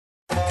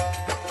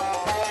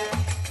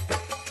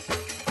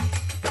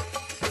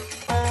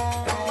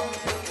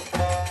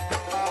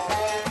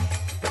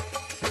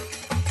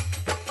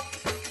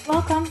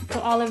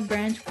Olive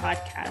Branch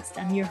podcast.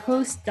 I'm your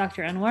host,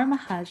 Dr. Anwar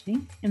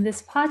Mahaji. In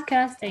this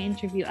podcast, I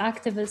interview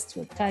activists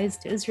with ties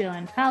to Israel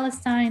and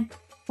Palestine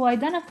who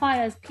identify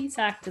as peace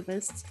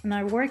activists and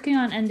are working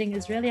on ending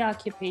Israeli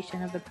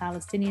occupation of the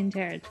Palestinian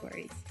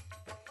territories.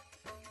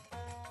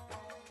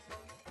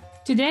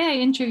 Today, I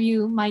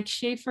interview Mike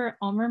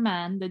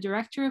Schaefer-Omerman, the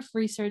Director of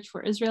Research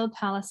for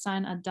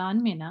Israel-Palestine at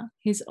Dan Mina.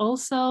 He's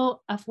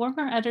also a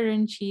former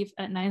editor-in-chief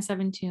at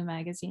 972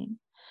 magazine.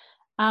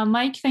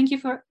 Mike, thank you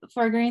for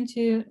agreeing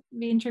to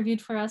be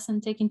interviewed for us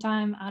and taking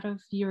time out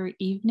of your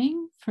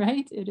evening,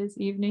 right? It is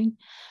evening,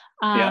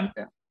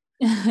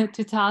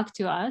 to talk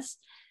to us.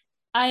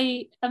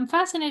 I am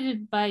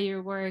fascinated by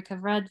your work.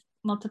 I've read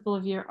multiple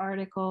of your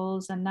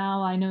articles, and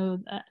now I know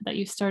that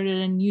you've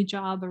started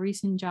a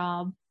recent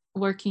job,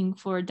 working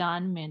for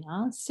Dan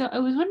Mina. So I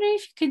was wondering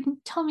if you could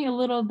tell me a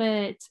little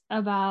bit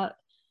about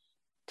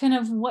kind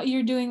of what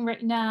you're doing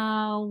right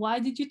now. Why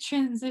did you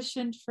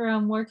transition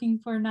from working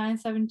for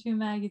 972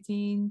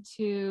 magazine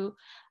to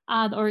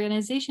the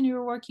organization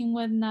you're working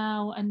with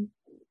now, and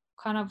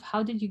kind of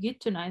how did you get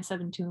to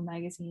 972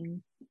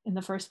 magazine in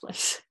the first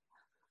place?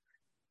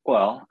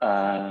 Well,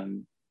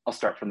 I'll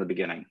start from the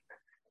beginning,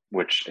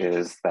 which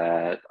is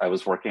that I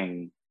was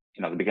working,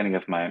 the beginning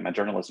of my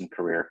journalism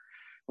career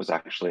was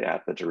actually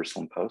at the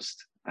Jerusalem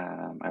Post.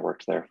 I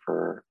worked there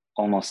for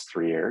almost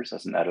 3 years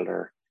as an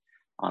editor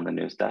on the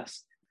news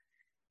desk.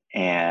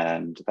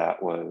 And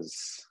that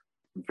was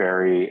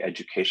very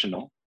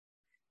educational,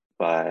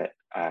 but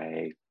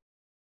I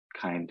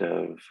found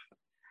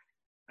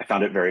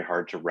it very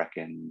hard to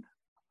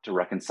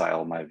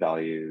reconcile my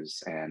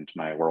values and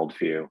my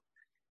worldview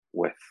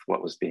with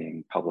what was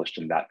being published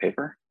in that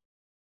paper.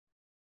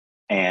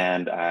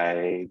 And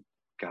I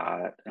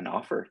got an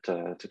offer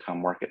to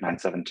come work at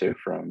 972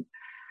 from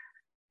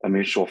a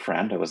mutual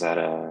friend. I was at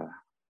a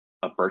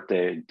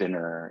birthday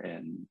dinner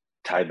in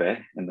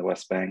Taipei in the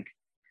West Bank.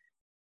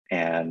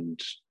 And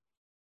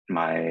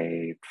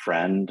my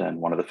friend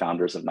and one of the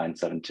founders of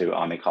 972,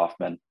 Ami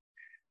Kaufman,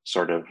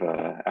 sort of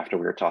after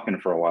we were talking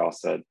for a while,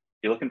 said,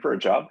 "You looking for a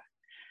job?"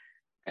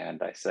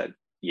 And I said,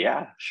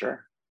 "Yeah,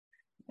 sure."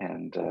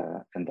 And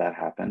that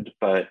happened.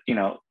 But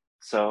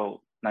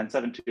so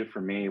 972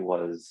 for me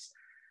was,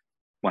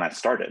 when I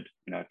started,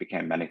 it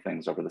became many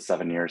things over the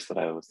 7 years that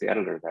I was the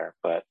editor there.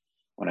 But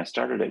when I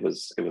started, it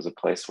was a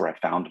place where I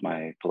found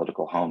my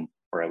political home,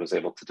 where I was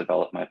able to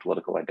develop my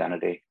political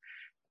identity.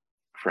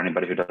 For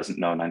anybody who doesn't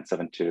know,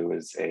 972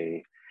 is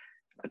a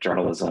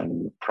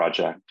journalism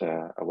project,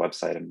 a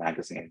website and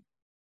magazine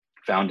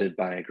founded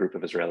by a group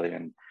of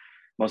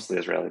mostly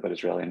Israeli, but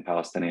Israeli and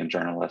Palestinian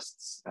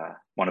journalists,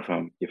 one of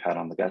whom you've had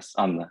on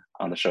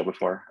the show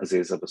before,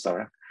 Aziz Abu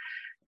Sarah.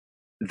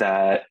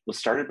 That was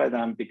started by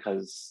them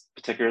because,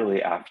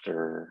 particularly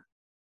after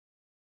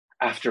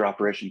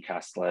Operation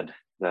Cast Lead,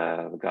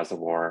 the Gaza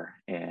war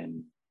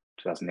in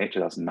 2008,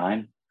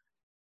 2009,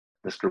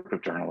 this group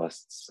of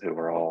journalists who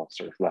were all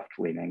sort of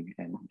left-leaning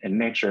in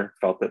nature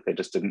felt that they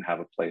just didn't have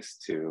a place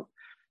to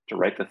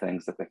write the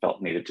things that they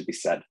felt needed to be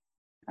said,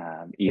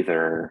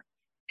 either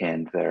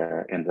in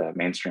the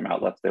mainstream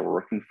outlets they were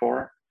working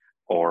for,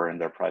 or in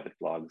their private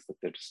blogs, that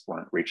they just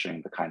weren't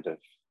reaching the kind of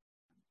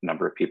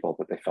number of people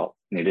that they felt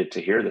needed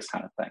to hear this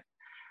kind of thing.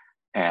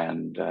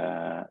 And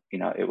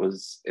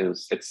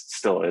it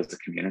still is a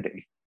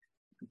community,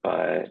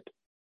 but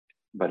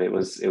it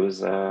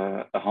was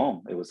a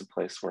home. It was a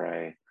place where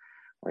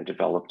I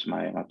developed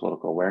my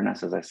political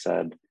awareness, as I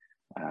said,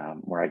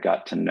 where I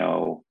got to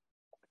know,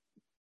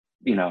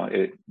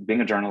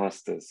 being a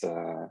journalist is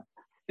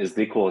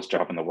the coolest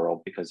job in the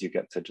world, because you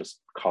get to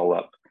just call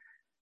up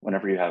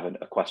whenever you have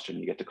a question.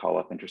 You get to call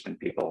up interesting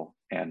people,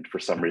 and for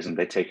some reason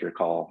they take your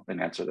call and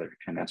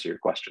can answer your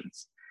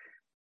questions.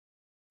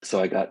 So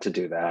I got to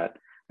do that.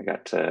 I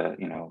got to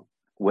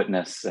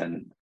witness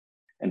and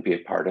be a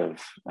part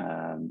of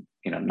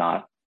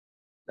not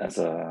as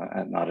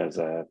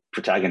a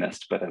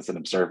protagonist, but as an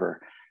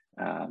observer,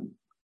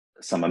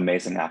 some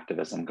amazing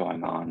activism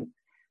going on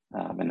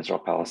in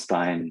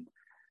Israel-Palestine.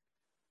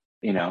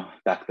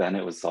 Back then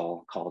it was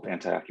all called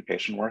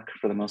anti-occupation work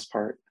for the most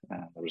part.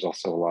 There was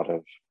also a lot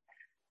of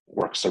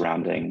work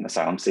surrounding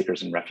asylum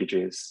seekers and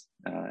refugees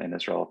in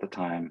Israel at the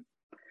time.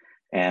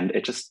 And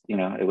it just,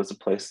 it was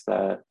a place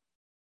that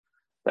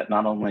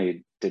not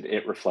only did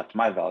it reflect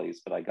my values,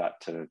 but I got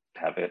to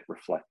have it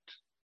reflect,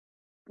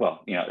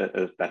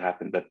 that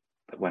happened, that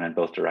went in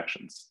both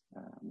directions,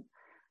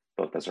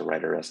 both as a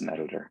writer, as an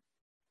editor.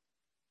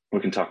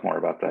 We can talk more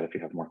about that if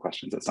you have more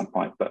questions at some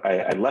point. But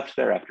I left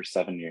there after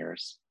 7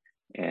 years,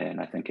 and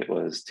I think it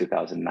was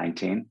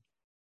 2019.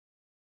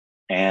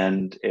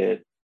 And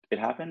it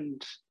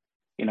happened,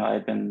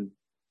 I'd been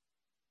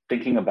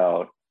thinking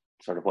about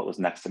sort of what was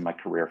next in my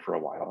career for a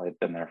while. I'd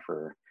been there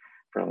for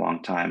a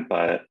long time,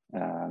 but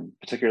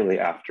particularly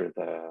after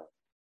the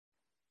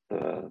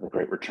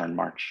Great Return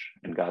March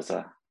in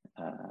Gaza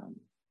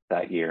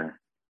that year,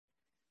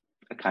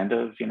 I kind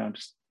of,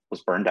 just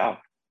was burned out,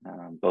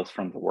 both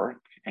from the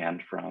work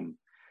and from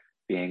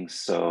being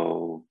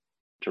so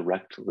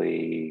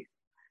directly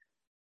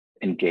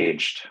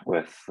engaged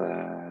with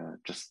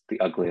just the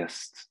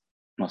ugliest,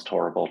 most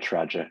horrible,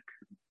 tragic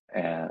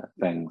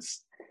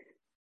things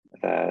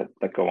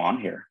that go on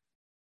here.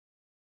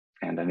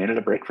 And I needed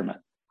a break from it.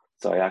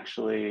 So I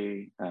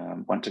actually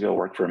went to go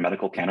work for a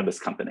medical cannabis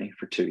company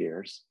for 2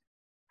 years.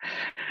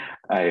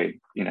 I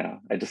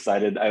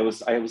decided I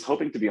was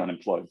hoping to be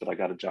unemployed, but I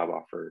got a job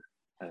offer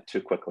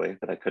too quickly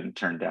that I couldn't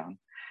turn down.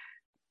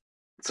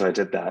 So I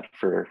did that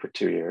for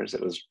 2 years.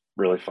 It was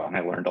really fun.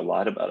 I learned a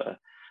lot about a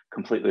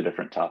completely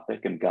different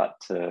topic and got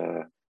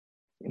to,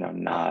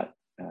 not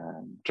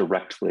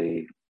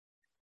directly.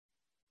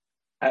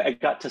 I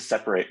got to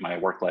separate my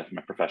work life and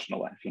my professional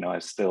life. I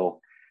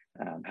still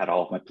had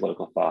all of my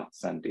political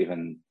thoughts and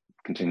even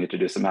continued to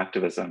do some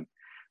activism,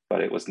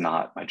 but it was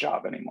not my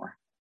job anymore.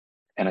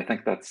 And I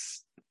think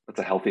that's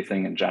a healthy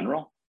thing in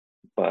general,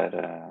 but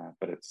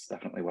it's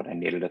definitely what I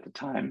needed at the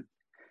time.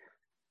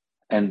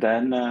 And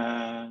then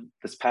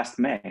this past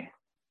May,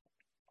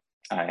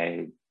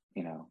 it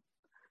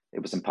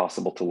was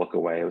impossible to look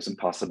away. It was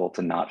impossible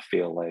to not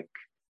feel like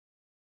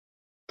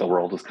the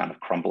world was kind of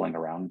crumbling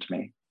around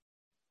me.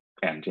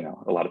 And,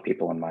 a lot of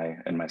people in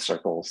my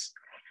circles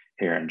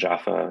here in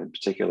Jaffa in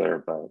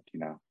particular, but,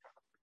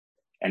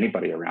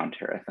 anybody around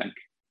here, I think,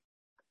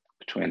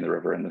 between the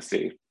river and the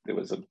sea, it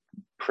was a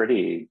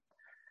pretty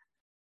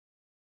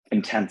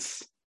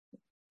intense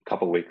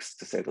couple of weeks,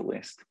 to say the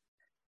least.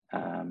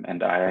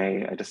 And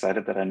I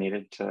decided that I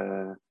needed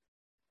to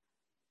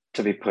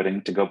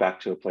go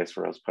back to a place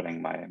where I was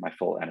putting my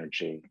full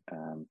energy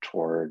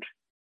toward,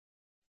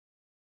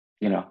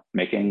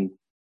 making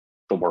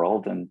the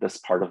world and this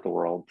part of the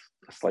world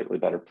a slightly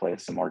better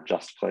place, a more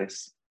just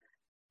place,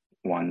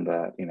 one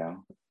that,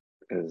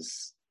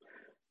 is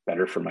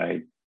better for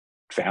my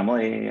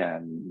family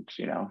and,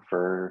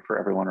 for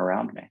everyone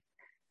around me,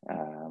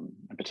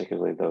 and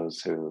particularly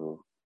those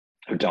who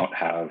don't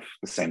have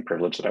the same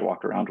privilege that I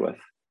walk around with.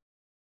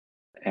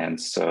 And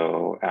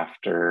so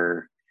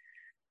after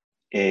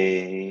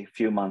a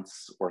few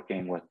months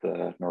working with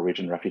the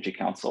Norwegian Refugee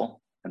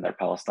Council in their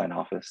Palestine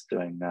office,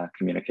 doing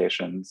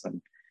communications,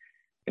 and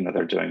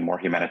they're doing more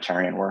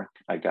humanitarian work,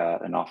 I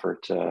got an offer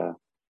to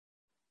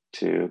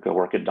go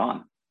work at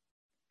Dawn,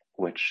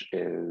 which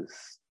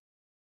is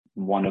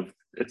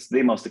it's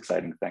the most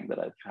exciting thing that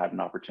I've had an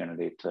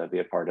opportunity to be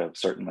a part of,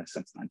 certainly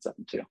since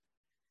 9/17.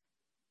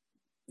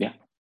 Yeah.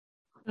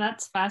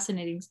 That's a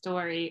fascinating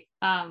story.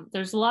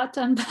 There's a lot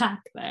to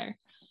unpack there.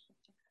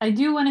 I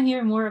do want to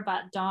hear more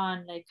about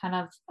Dawn.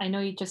 I know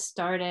you just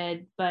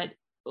started, but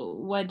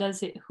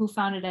who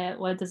founded it?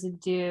 What does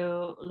it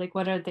do?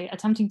 What are they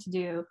attempting to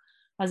do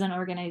as an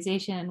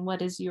organization?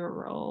 What is your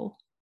role?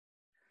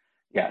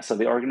 Yeah, so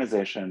the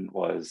organization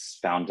was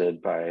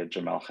founded by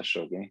Jamal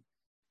Khashoggi,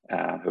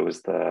 who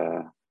was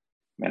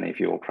many of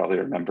you will probably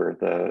remember,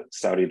 the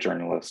Saudi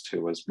journalist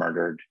who was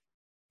murdered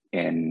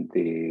in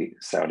the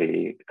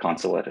Saudi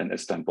consulate in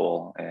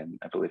Istanbul in,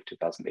 I believe,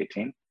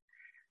 2018.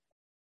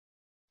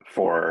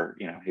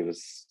 He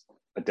was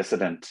a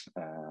dissident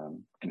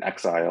in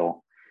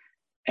exile,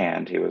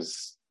 and he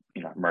was,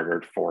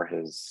 murdered for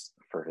his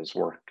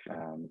work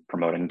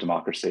promoting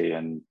democracy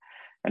and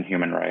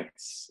human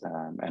rights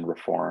and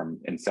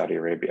reform in Saudi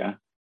Arabia.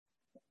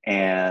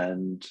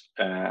 And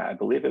I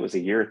believe it was a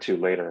year or two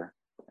later,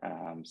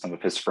 some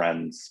of his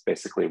friends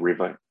basically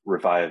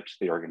revived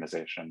the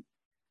organization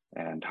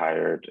and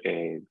hired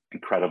an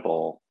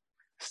incredible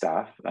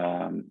staff.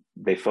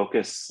 They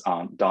focus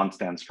on, Dawn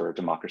stands for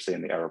Democracy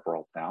in the Arab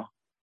World Now,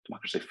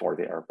 Democracy for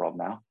the Arab World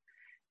Now.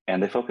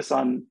 And they focus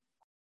on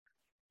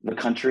the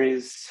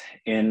countries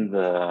in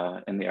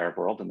the Arab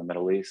world, in the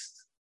Middle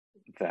East,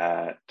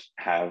 that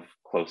have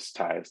close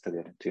ties to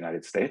the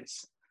United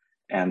States,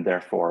 and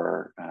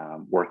therefore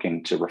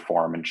working to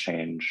reform and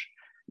change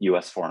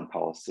US foreign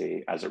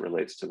policy as it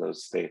relates to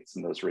those states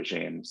and those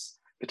regimes,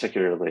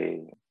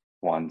 particularly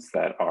ones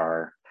that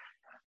are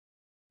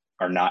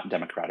not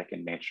democratic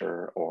in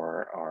nature,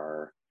 or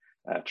are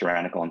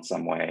tyrannical in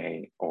some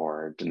way,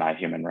 or deny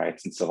human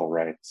rights and civil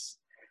rights,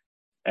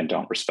 and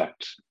don't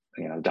respect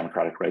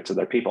democratic rights of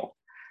their people.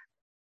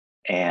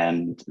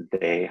 And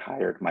they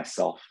hired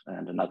myself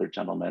and another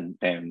gentleman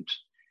named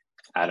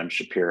Adam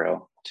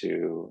Shapiro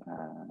to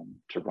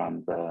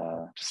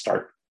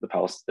start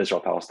the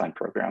Israel-Palestine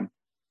program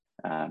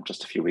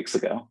just a few weeks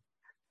ago.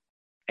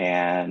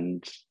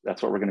 And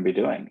that's what we're going to be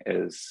doing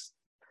is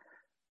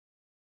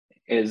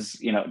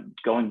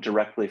going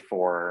directly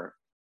to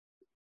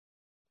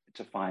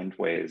find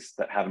ways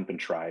that haven't been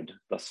tried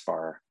thus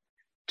far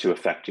to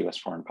affect US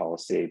foreign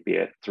policy, be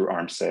it through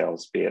arms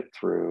sales, be it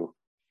through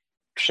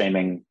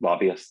shaming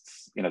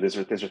lobbyists. These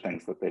are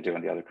things that they do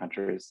in the other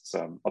countries.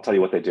 So I'll tell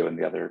you what they do in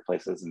the other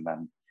places, and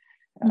then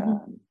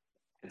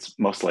it's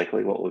most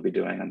likely what we'll be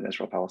doing on the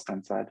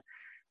Israel-Palestine side.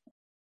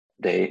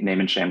 They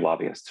name and shame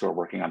lobbyists who are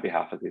working on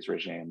behalf of these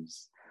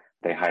regimes.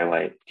 They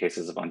highlight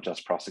cases of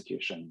unjust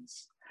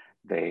prosecutions.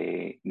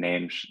 They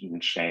name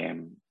and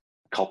shame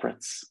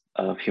culprits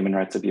of human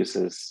rights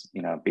abuses,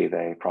 be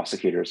they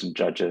prosecutors and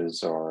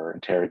judges, or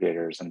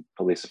interrogators and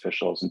police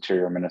officials,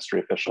 interior ministry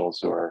officials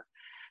who are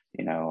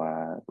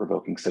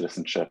revoking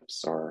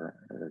citizenships or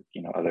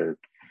other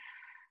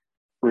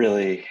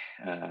really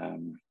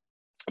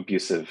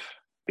abusive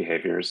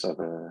behaviors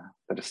that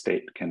a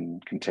state can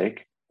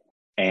take,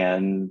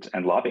 and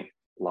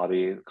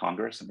lobby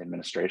Congress and the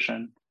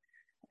administration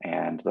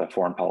and the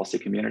foreign policy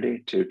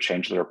community to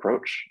change their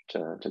approach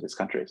to these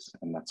countries.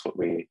 And that's what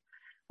we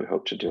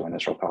hope to do in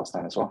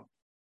Israel-Palestine as well.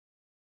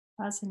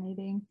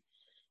 Fascinating.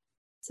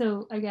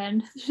 So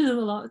again, there's a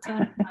lot to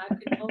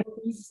unpack in all of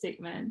these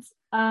statements.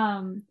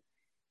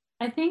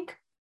 I think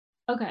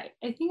I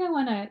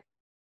want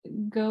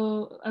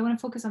to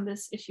focus on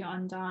this issue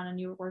on Don and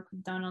your work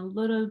with Don a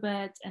little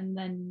bit, and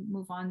then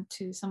move on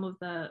to some of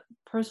the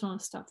personal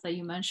stuff that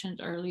you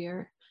mentioned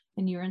earlier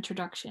in your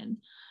introduction.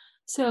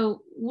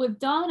 So with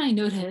Don, I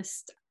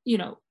noticed,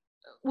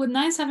 with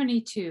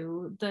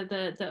 972,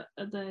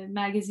 the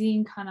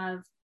magazine kind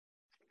of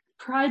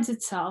prides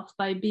itself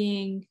by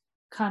being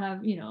kind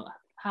of,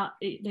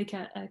 like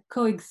a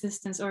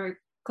coexistence or a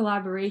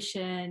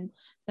collaboration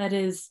that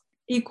is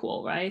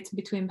equal, right,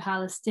 between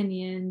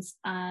Palestinians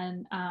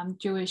and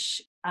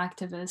Jewish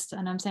activists.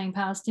 And I'm saying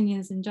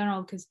Palestinians in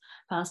general because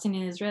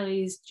Palestinian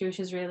Israelis, Jewish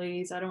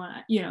Israelis, I don't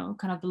want to,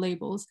 kind of the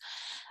labels.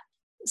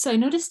 So I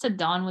noticed at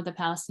Dawn with the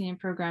Palestinian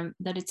program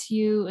that it's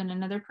you and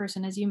another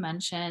person, as you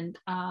mentioned.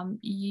 I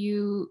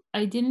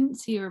didn't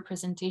see a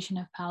representation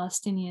of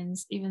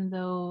Palestinians, even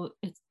though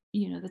it's,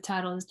 the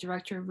title is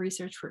Director of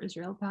Research for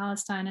Israel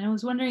Palestine. And I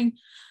was wondering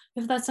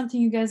if that's something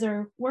you guys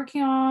are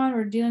working on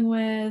or dealing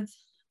with,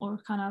 or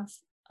kind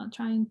of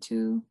trying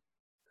to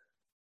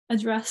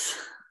address.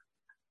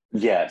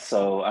 Yeah.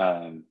 So,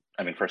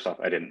 first off,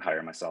 I didn't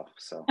hire myself.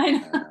 So, I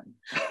know.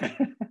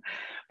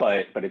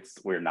 but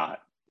we're not.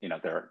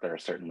 There are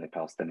certainly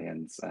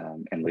Palestinians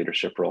in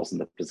leadership roles in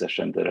the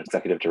position. The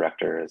executive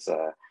director is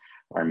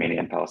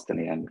Armenian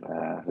Palestinian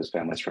whose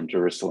family is from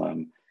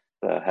Jerusalem.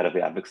 The head of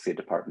the advocacy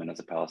department is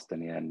a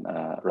Palestinian,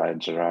 Raed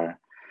Jarrar,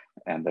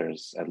 and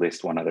there's at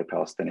least one other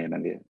Palestinian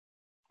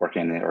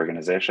working in the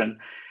organization.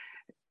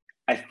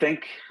 I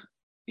think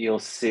you'll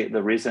see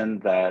the reason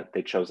that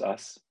they chose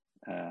us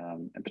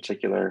in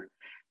particular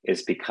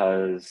is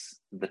because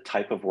the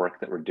type of work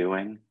that we're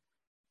doing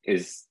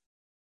is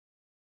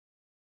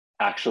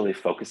actually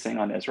focusing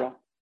on Israel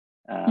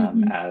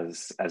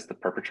as the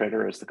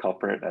perpetrator, as the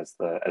culprit, as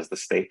the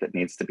state that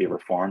needs to be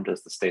reformed,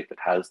 as the state that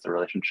has the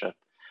relationship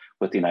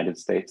with the United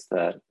States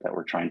that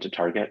we're trying to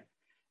target.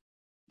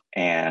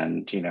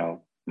 And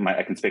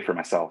I can speak for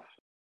myself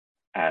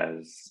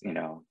as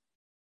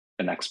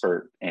an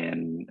expert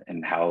in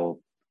how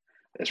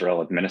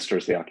Israel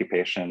administers the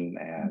occupation,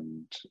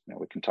 and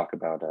we can talk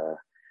about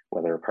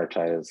whether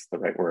apartheid is the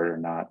right word or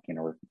not.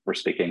 We're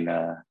speaking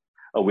a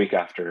week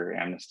after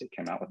Amnesty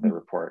came out with their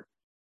report,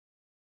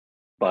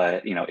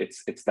 but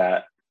it's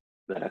that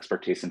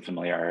expertise and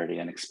familiarity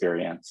and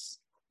experience,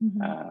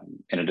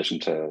 in addition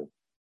to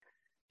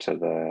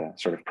the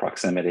sort of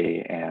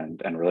proximity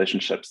and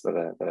relationships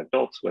that I've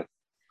built with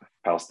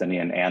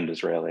Palestinian and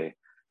Israeli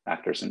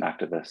actors and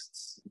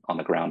activists on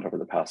the ground over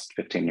the past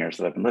 15 years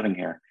that I've been living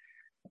here,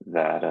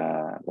 that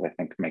I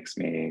think makes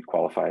me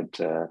qualified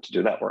to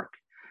do that work.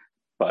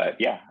 But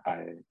yeah,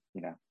 I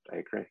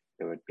agree.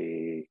 It would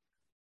be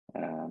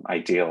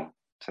ideal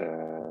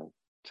to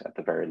at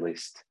the very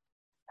least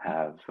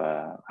have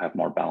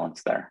more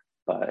balance there.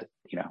 But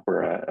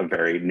we're a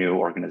very new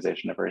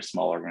organization, a very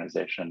small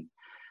organization,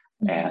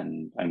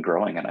 and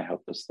growing. And I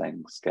hope those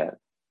things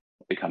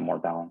become more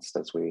balanced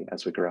as we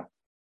grow.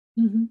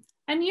 Mm-hmm.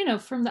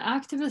 And from the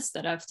activists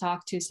that I've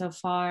talked to so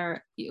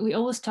far, we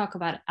always talk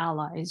about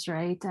allies,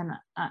 right? And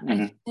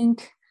I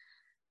think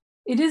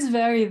it is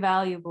very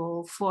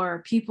valuable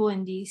for people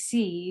in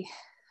DC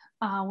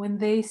when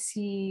they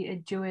see a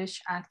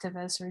Jewish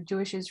activist or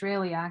Jewish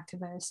Israeli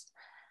activist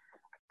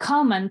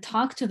come and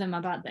talk to them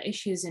about the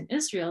issues in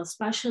Israel,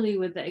 especially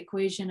with the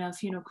equation of,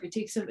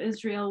 critiques of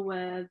Israel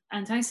with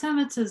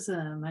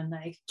anti-Semitism and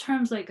like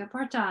terms like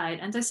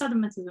apartheid,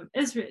 anti-Semitism,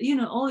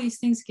 Israel, all these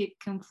things get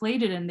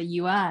conflated in the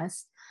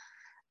US.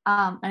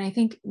 And I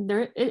think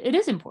it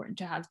is important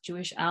to have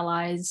Jewish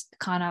allies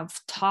kind of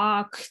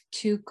talk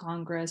to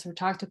Congress or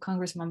talk to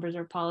Congress members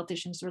or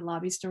politicians or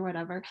lobbyists or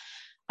whatever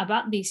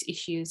about these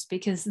issues,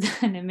 because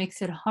then it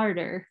makes it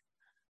harder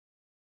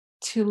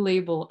to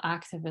label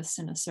activists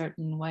in a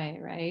certain way,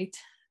 right?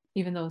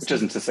 Even though which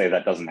isn't to say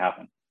that doesn't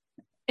happen.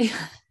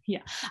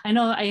 Yeah, I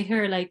know. I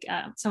hear like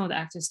some of the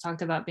activists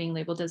talked about being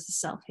labeled as a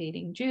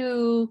self-hating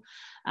Jew,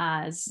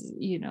 as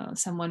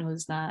someone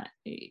who's not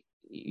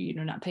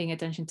not paying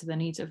attention to the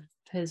needs of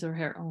his or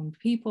her own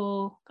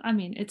people. I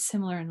mean, it's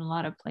similar in a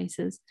lot of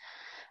places,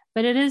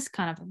 but it is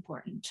kind of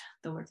important,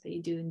 the work that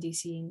you do in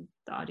DC and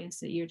the audience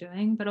that you're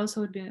doing, but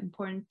also it would be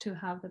important to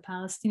have the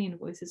Palestinian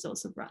voices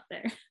also brought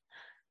there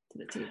to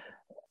the table.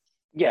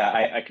 Yeah,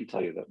 I can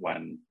tell you that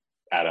when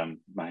Adam,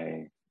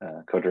 my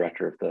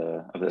co-director of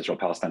the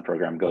Israel-Palestine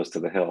program, goes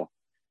to the Hill,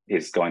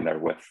 he's going there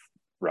with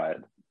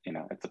Raed.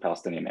 It's a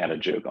Palestinian and a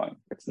Jew going.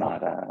 It's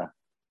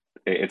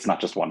not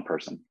just one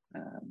person.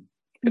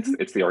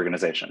 It's the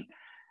organization.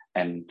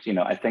 And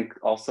I think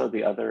also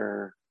the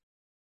other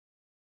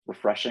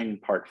refreshing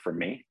part for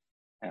me,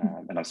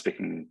 and I'm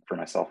speaking for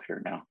myself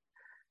here now,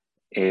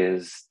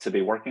 is to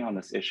be working on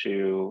this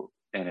issue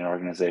in an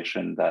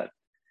organization that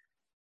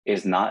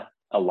is not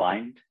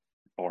aligned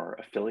or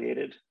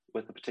affiliated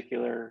with a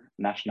particular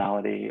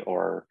nationality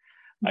or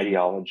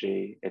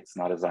ideology. It's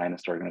not a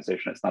Zionist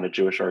organization. It's not a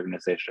Jewish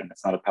organization.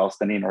 It's not a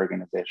Palestinian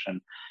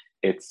organization.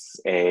 It's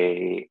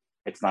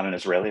not an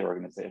Israeli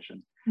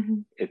organization. Mm-hmm.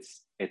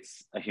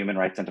 It's a human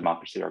rights and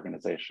democracy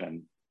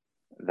organization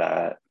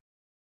that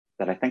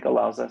I think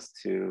allows us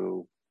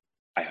to,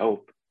 I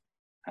hope,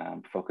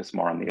 focus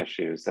more on the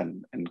issues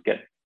and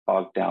get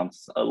bogged down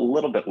a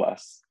little bit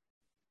less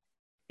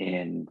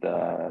in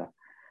the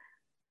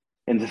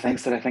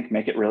things that I think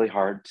make it really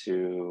hard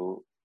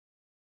to,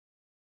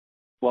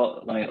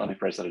 well, let me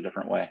phrase it a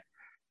different way.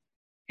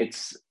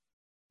 It's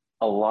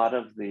a lot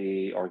of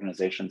the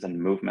organizations and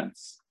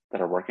movements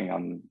that are working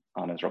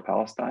on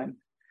Israel-Palestine,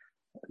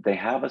 they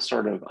have a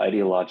sort of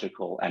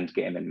ideological end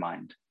game in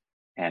mind.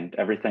 And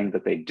everything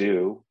that they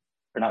do,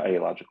 or not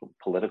ideological,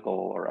 political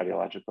or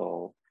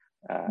ideological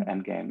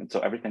end game. And so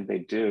everything they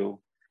do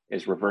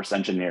is reverse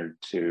engineered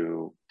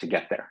to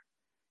get there.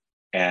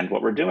 And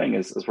what we're doing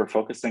is we're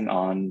focusing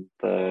on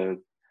the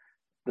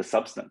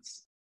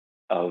substance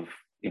of,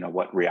 you know,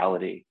 what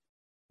reality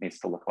needs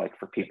to look like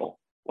for people,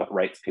 what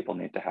rights people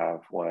need to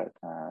have, what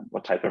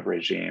type of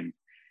regime,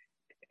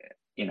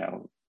 you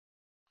know,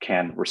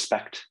 can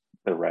respect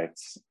the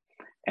rights,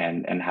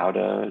 and how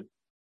to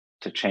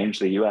change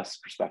the U.S.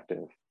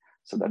 perspective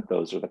so that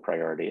those are the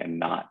priority and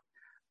not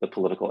the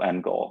political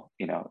end goal.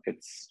 You know,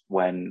 it's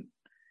when,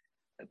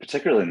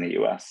 particularly in the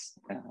U.S.,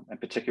 and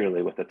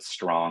particularly with its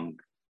strong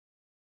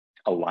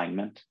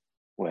alignment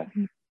with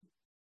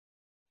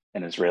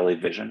an Israeli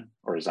vision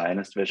or a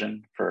Zionist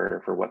vision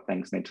for what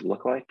things need to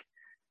look like,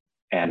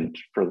 and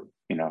for,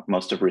 you know,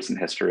 most of recent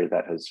history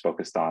that has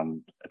focused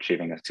on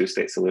achieving a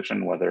two-state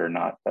solution. Whether or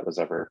not that was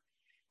ever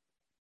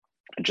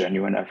a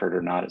genuine effort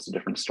or not is a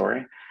different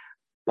story,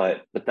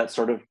 but that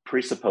sort of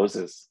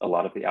presupposes a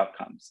lot of the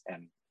outcomes,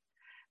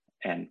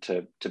 and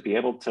to be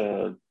able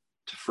to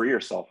free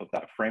yourself of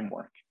that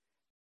framework,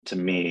 to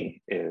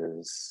me,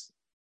 is,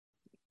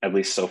 at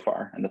least so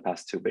far in the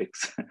past 2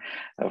 weeks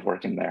of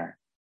working there,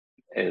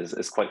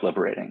 is quite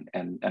liberating,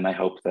 and I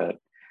hope that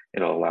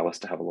it'll allow us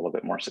to have a little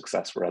bit more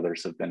success where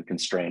others have been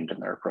constrained in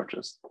their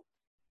approaches.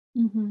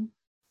 Mm-hmm.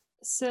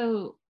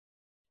 So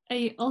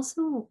I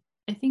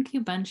think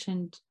you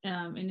mentioned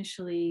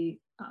initially,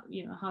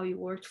 you know, how you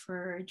worked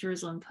for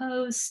Jerusalem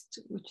Post,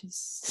 which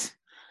is,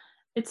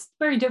 it's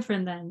very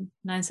different than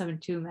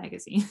 972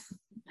 magazine.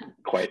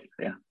 Quite,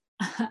 yeah.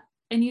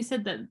 And you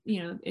said that,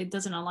 you know, it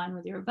doesn't align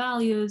with your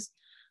values.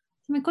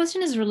 So my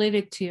question is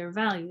related to your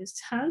values.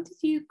 How did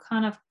you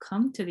kind of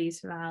come to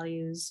these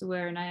values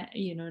where,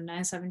 you know,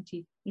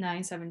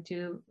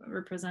 972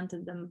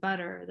 represented them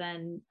better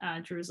than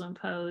Jerusalem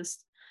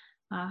Post?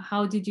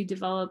 How did you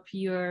develop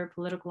your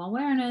political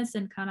awareness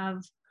and kind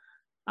of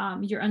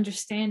your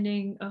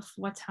understanding of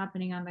what's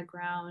happening on the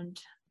ground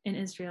in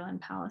Israel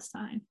and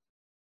Palestine?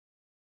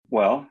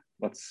 Well,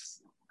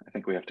 I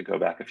think we have to go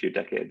back a few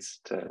decades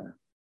to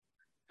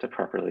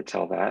properly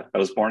tell that. I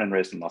was born and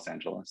raised in Los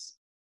Angeles.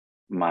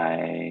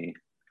 My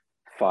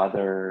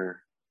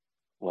father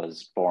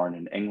was born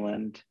in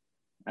England,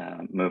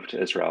 moved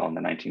to Israel in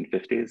the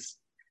 1950s,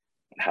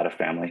 had a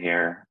family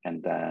here,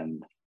 and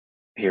then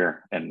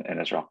here in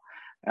Israel,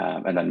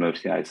 and then moved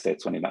to the United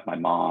States when he met my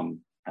mom,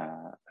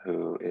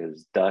 who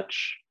is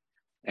Dutch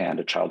and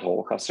a child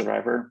Holocaust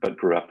survivor, but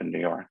grew up in New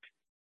York.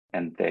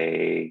 And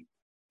they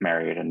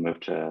married and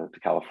moved to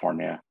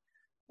California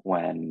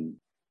when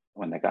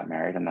they got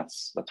married, and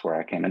that's where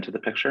I came into the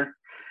picture.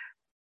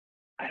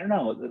 I don't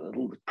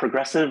know,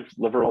 progressive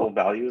liberal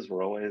values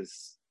were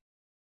always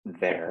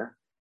there.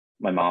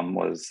 My mom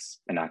was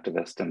an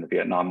activist in the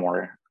Vietnam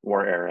War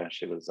era.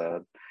 She was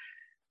a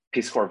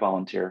Peace Corps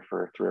volunteer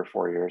for 3 or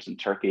 4 years in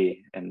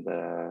Turkey in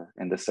the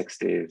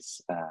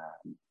 60s.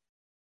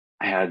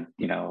 I had,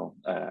 you know,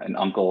 an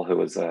uncle who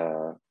was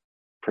a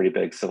pretty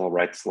big civil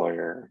rights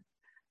lawyer,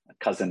 a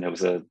cousin who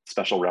was a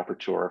special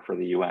rapporteur for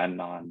the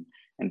UN on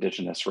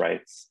Indigenous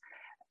rights.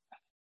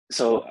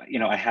 So, you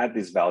know, I had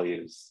these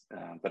values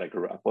that I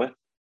grew up with.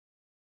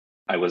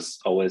 I was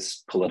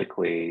always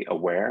politically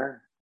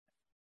aware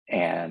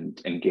and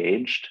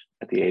engaged.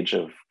 At the age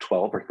of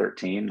 12 or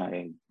 13,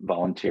 I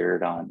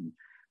volunteered on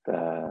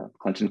the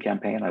Clinton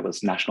campaign. I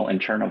was National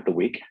Intern of the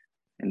Week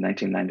in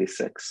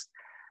 1996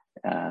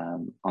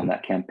 on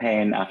that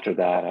campaign. After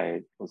that,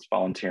 I was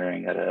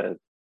volunteering at a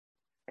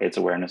AIDS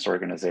awareness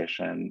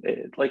organization.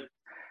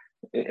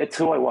 It's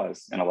who I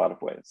was in a lot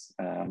of ways.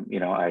 You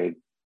know,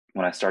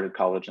 when I started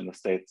college in the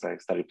States, I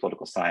studied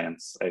political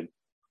science. I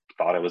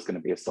thought I was going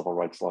to be a civil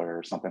rights lawyer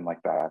or something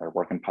like that, or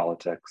work in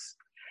politics.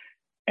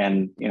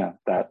 And, you know,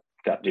 that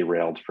got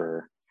derailed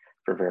for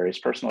various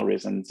personal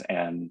reasons.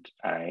 And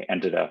I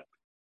ended up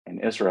in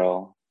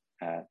Israel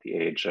at the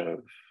age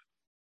of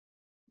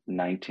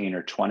 19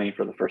 or 20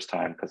 for the first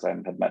time, because I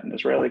had met an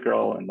Israeli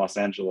girl in Los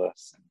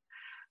Angeles and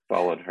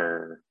followed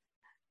her.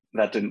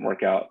 That didn't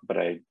work out, but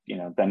I, you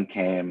know, then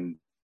came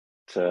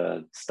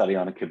to study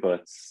on a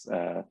kibbutz,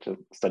 to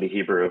study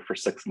Hebrew for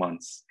 6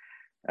 months.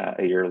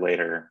 A year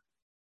later,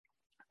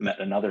 met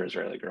another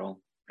Israeli girl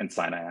in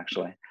Sinai,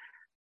 actually.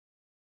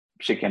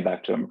 She came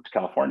back to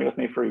California with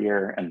me for a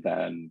year, and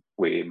then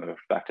we moved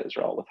back to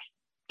Israel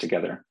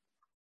together.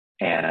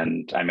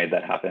 And I made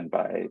that happen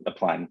by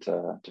applying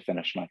to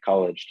finish my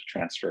college, to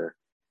transfer,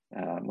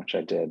 which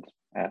I did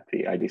at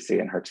the IDC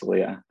in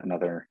Herzliya,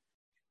 another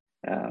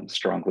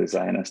strongly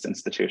Zionist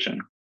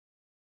institution.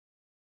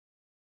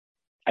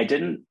 I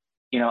didn't,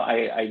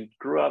 I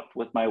grew up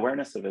with my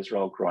awareness of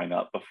Israel growing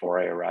up before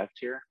I arrived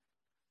here.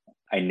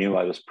 I knew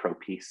I was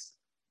pro-peace.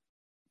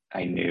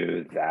 I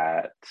knew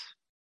that,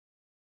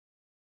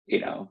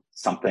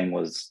 something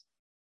was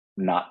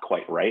not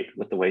quite right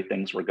with the way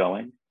things were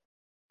going.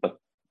 But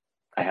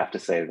I have to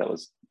say that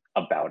was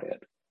about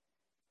it.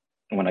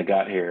 And when I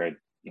got here,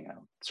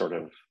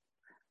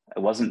 I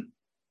wasn't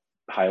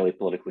highly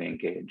politically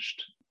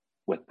engaged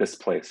with this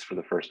place for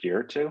the first year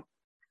or two.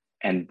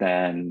 And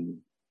then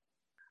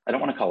I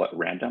don't want to call it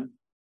random,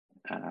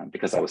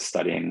 because I was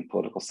studying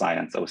political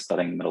science. I was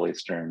studying Middle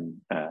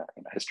Eastern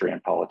history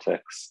and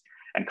politics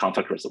and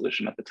conflict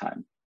resolution at the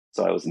time.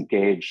 So I was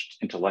engaged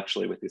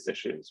intellectually with these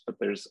issues, but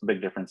there's a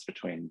big difference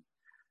between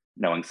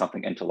knowing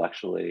something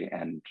intellectually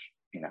and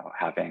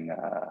having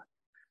a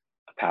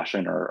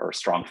passion or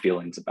strong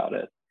feelings about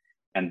it.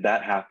 And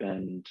that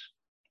happened.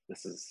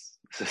 This is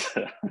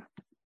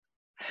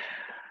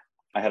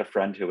I had a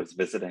friend who was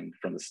visiting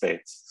from the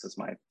States. This is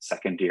my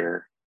second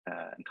year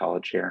in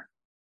college here.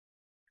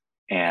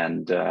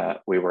 And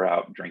we were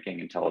out drinking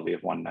in Tel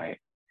Aviv one night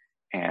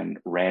and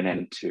ran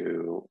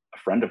into a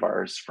friend of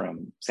ours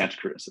from Santa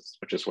Cruz,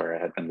 which is where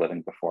I had been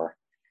living before,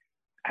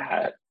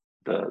 at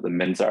the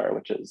Minzar,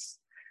 which is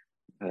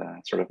a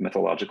sort of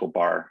mythological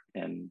bar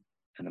in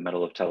the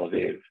middle of Tel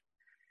Aviv.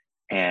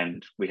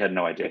 And we had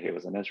no idea he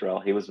was in Israel.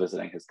 He was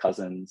visiting his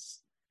cousins,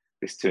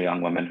 these two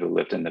young women who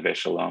lived in Neve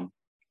Shalom.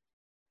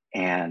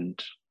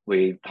 And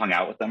we hung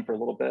out with them for a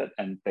little bit,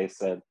 and they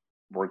said,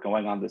 we're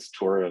going on this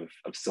tour of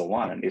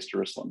Silwan in East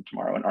Jerusalem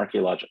tomorrow,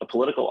 a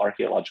political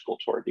archaeological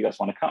tour. Do you guys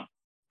want to come?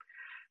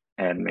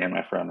 And me and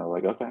my friend were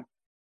like, okay.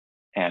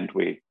 And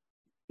we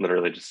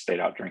literally just stayed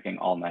out drinking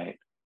all night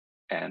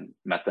and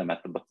met them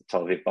at the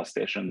Tel Aviv bus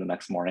station the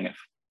next morning at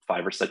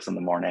 5 or 6 in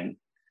the morning,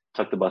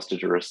 took the bus to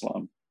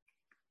Jerusalem,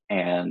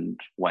 and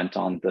went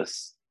on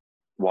this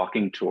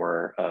walking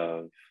tour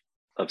of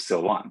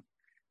Silwan,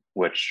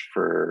 which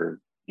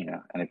for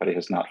anybody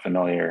who's not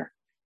familiar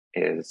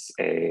is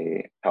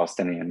a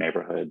Palestinian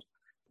neighborhood,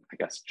 I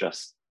guess,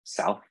 just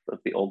south of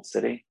the old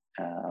city,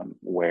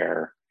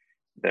 where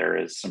there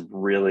is some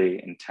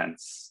really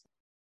intense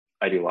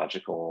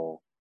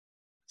ideological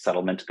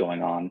settlement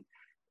going on,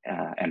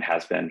 and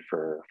has been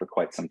for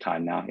quite some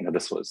time now.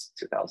 This was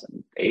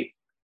 2008,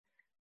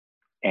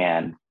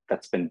 and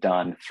that's been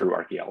done through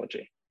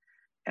archaeology.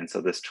 And so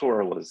this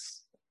tour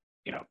was,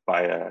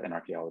 by an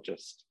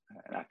archaeologist,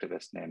 an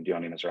activist named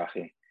Yoni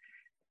Mizrahi.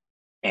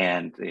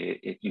 And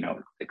it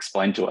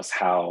explained to us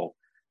how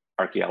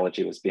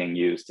archaeology was being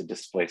used to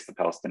displace the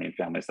Palestinian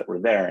families that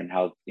were there, and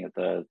how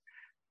the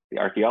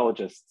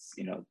archaeologists,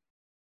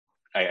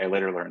 I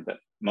later learned that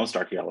most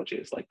archaeology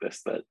is like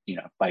this, that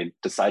by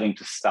deciding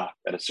to stop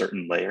at a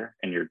certain layer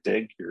in your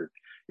dig, you're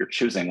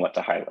choosing what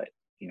to highlight.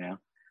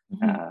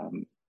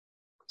 Mm-hmm.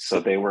 So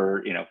they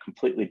were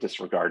completely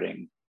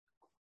disregarding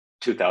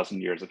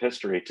 2,000 years of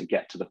history to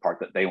get to the part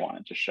that they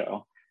wanted to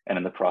show, and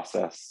in the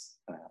process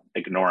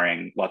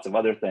ignoring lots of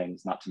other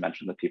things, not to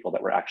mention the people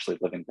that were actually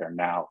living there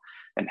now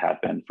and had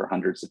been for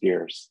hundreds of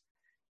years,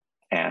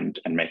 and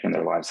making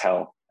their lives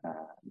hell,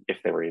 if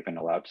they were even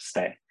allowed to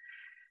stay.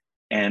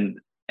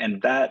 And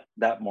that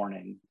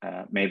morning,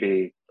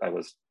 maybe I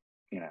was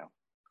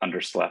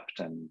underslept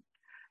and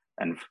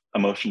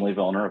emotionally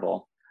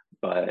vulnerable,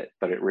 but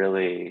it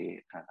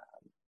really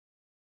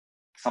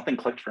something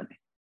clicked for me.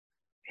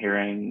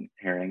 Hearing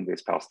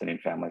these Palestinian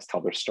families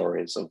tell their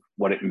stories of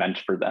what it meant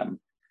for them,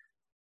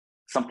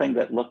 something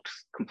that looked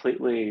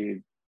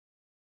completely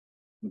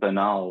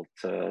banal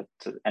to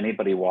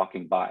anybody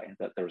walking by,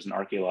 that there was an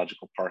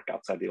archaeological park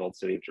outside the old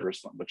city of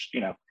Jerusalem, which,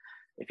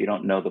 if you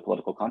don't know the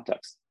political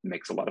context,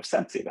 makes a lot of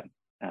sense even.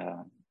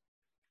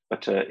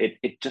 But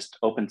it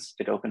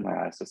opened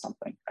my eyes to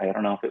something. I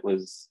don't know if it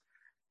was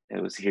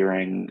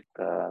hearing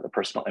the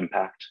personal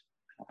impact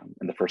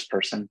in the first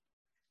person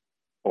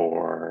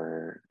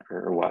or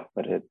what,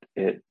 but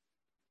it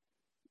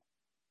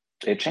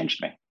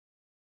changed me.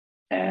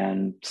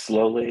 And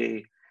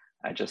slowly,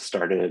 I just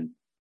started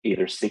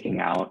either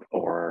seeking out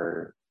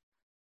or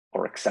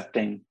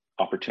accepting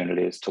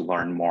opportunities to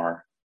learn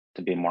more,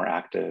 to be more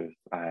active.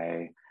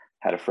 I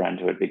had a friend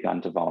who had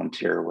begun to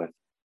volunteer with,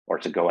 or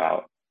to go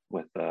out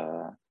with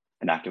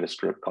an activist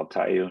group called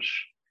Ta'ayush,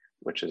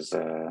 which is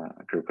a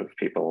group of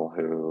people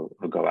who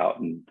go out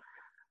and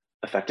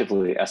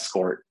effectively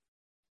escort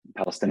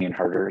Palestinian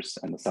herders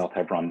in the South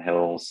Hebron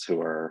Hills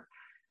who are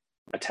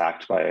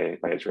attacked by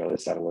Israeli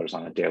settlers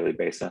on a daily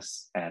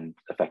basis, and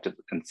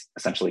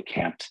essentially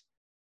can't,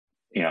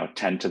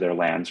 tend to their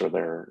lands or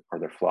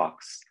their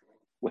flocks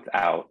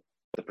without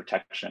the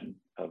protection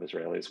of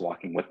Israelis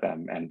walking with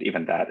them. And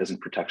even that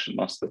isn't protection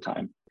most of the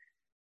time.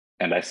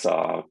 And I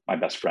saw my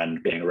best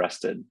friend being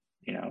arrested,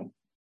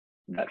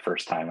 that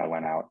first time I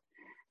went out.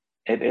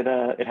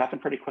 It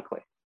happened pretty quickly.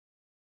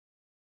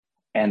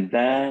 And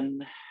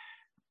then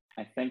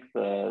I think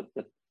the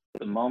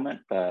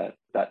moment that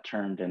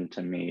turned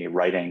into me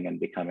writing and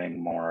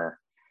becoming more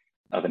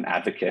of an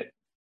advocate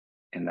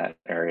in that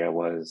area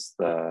was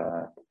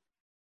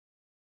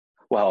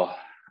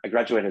I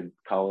graduated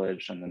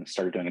college and then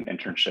started doing an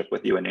internship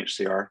with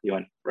UNHCR,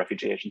 UN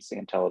Refugee Agency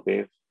in Tel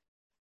Aviv.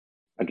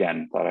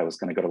 Again, thought I was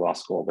going to go to law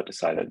school, but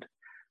decided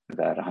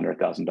that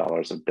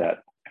 $100,000 of debt,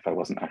 if I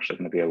wasn't actually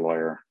going to be a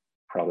lawyer,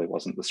 probably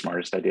wasn't the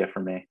smartest idea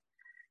for me.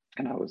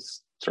 And I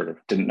was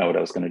didn't know what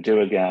I was going to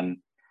do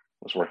again.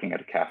 Was working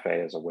at a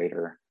cafe as a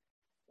waiter,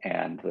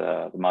 and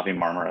the Mavi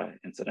Marmara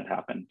incident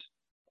happened.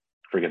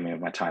 Forgive me of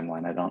my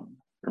timeline. I don't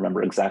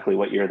remember exactly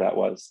what year that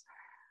was,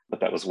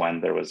 but that was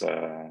when there was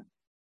a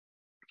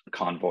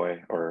convoy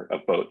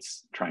of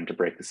boats trying to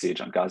break the siege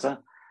on Gaza,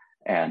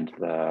 and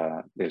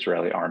the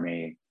Israeli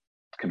army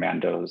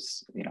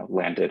commandos,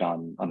 landed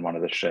on one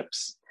of the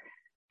ships,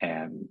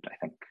 and I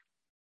think,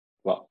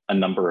 a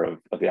number of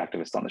the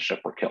activists on the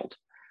ship were killed.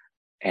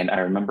 And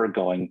I remember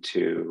going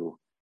to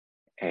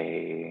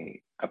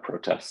a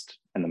protest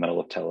in the middle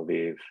of Tel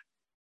Aviv,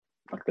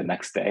 like the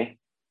next day.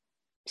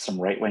 Some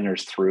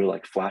right-wingers threw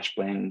like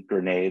flashbang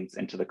grenades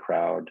into the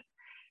crowd,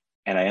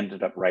 and I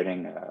ended up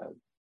writing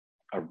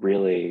a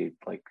really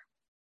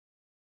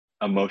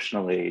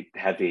emotionally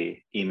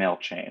heavy email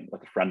chain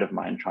with a friend of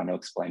mine, trying to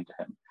explain to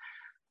him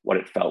what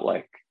it felt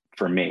like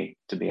for me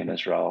to be in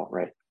Israel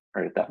right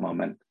at that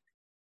moment,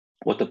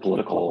 what the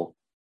political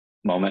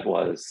moment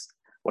was,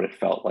 what it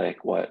felt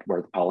like, where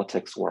the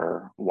politics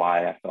were,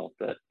 why I felt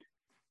that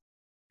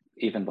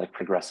even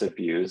progressive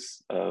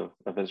views of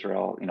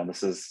Israel,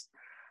 this is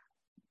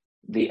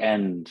the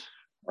end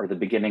or the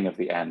beginning of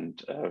the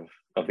end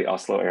of the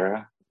Oslo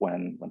era,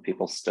 when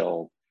people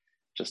still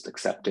just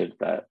accepted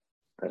that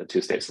a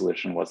two-state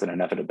solution was an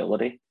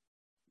inevitability.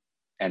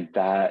 And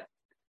that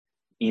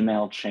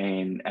email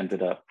chain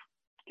ended up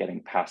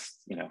getting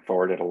passed,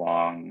 forwarded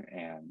along,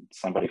 and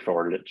somebody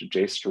forwarded it to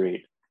J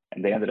Street,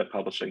 and they ended up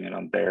publishing it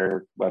on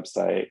their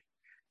website.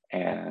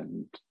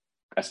 And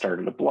I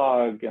started a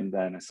blog, and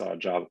then I saw a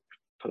job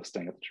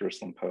posting at the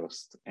Jerusalem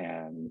Post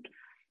and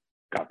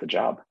got the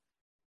job.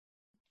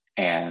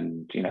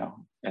 And,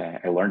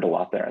 I learned a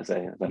lot there, as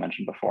I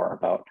mentioned before,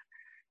 about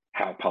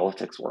how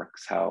politics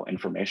works, how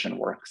information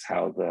works,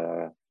 how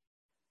the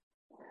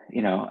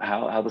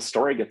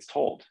story gets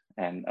told,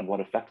 and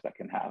what effect that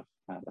can have,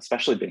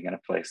 especially being in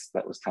a place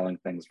that was telling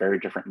things very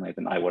differently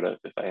than I would have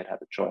if I had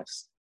the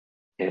choice.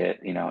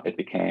 It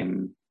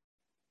became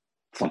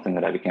something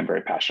that I became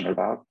very passionate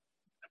about.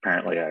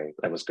 Apparently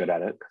I was good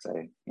at it, because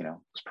I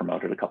was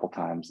promoted a couple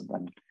times and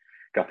then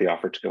got the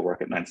offer to go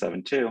work at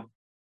 972.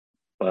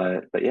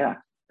 But yeah,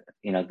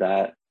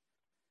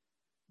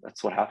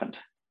 that's what happened.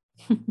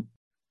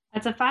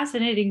 That's a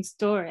fascinating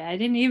story. I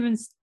didn't even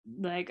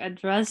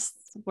address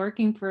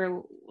working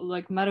for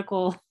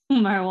medical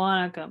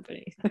marijuana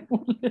companies.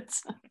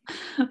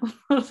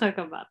 We'll talk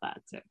about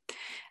that too.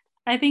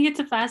 I think it's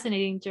a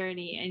fascinating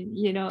journey, and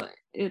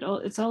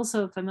it's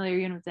also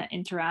familiar, with that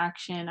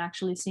interaction,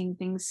 actually seeing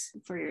things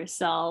for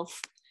yourself,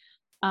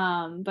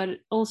 but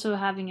also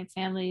having a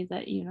family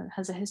that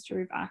has a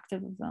history of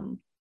activism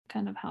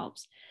kind of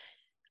helps.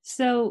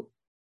 So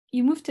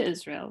you moved to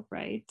Israel,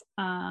 right?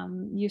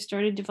 You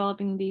started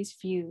developing these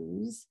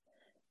views,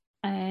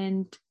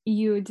 and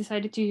you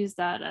decided to use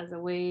that as a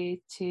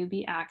way to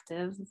be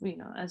active,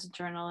 as a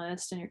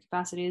journalist, in your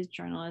capacity as a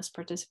journalist,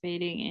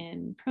 participating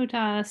in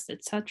protests,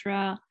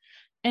 etc.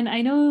 And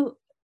I know,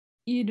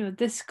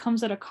 this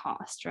comes at a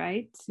cost,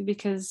 right?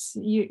 Because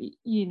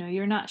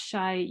you're not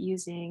shy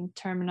using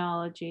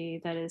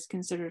terminology that is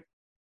considered,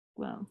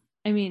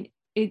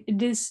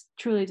 it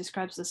truly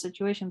describes the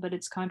situation, but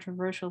it's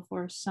controversial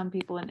for some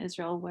people in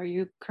Israel where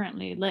you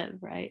currently live,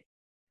 right?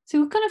 So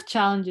what kind of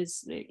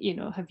challenges,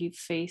 have you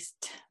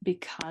faced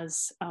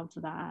because of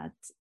that?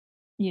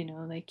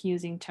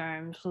 Using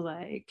terms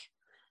like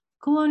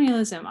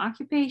colonialism,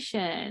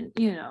 occupation,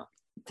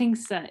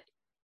 things that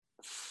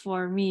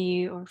for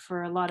me or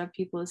for a lot of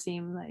people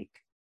seem like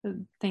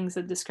things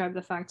that describe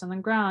the facts on the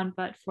ground,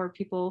 but for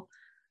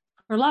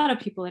a lot of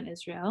people in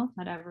Israel,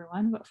 not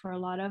everyone, but for a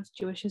lot of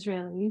Jewish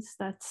Israelis,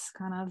 that's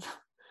kind of,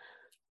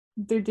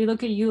 they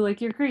look at you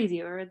like you're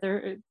crazy, or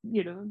they're,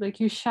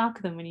 you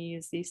shock them when you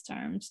use these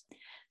terms.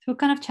 So what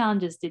kind of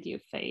challenges did you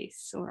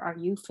face, or are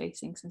you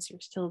facing, since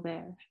you're still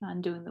there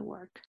and doing the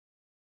work?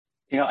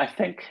 I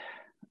think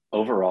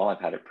overall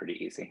I've had it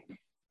pretty easy.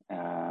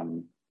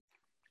 And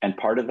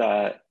part of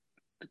that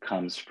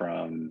comes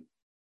from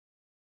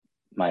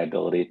my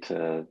ability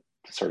to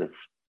sort of,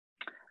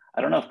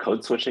 I don't know if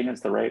code switching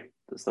is the right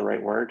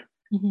word,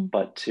 mm-hmm.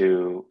 but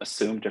to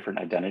assume different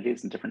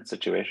identities in different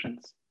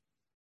situations.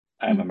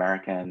 I'm mm-hmm.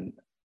 American,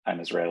 I'm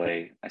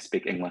Israeli, I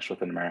speak English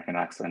with an American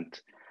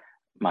accent.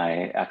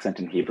 My accent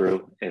in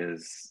Hebrew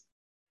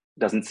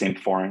doesn't seem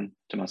foreign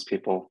to most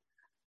people.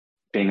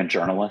 being a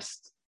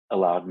journalist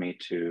allowed me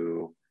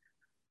to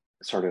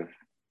sort of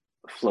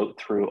float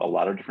through a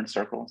lot of different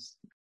circles.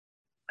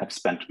 I've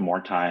spent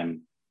more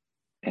time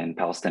in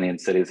Palestinian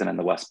cities and in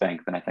the West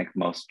Bank than I think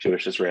most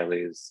Jewish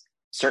Israelis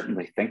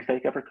certainly think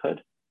they ever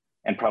could,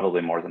 and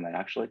probably more than they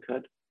actually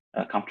could,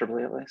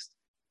 comfortably at least.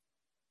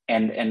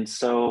 And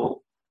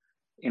so,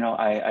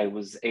 I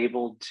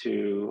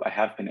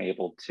have been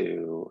able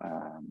to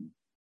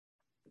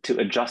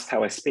adjust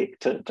how I speak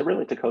to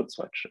code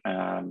switch.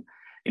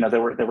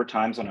 There were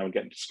times when I would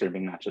get into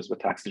screaming matches with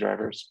taxi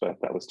drivers, but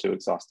that was too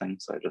exhausting,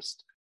 so I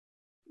just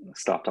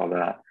stopped all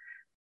that.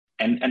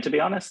 And to be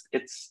honest,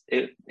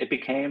 it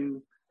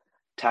became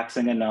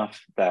taxing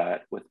enough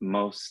that with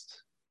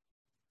most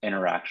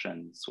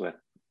interactions with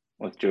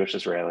Jewish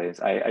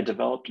Israelis, I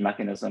developed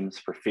mechanisms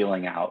for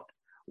feeling out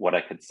what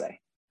I could say.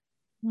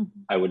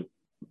 Mm-hmm. I would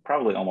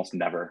probably almost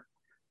never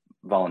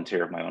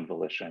volunteer of my own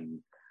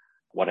volition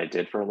what I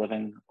did for a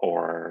living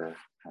or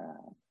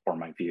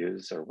my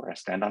views or where I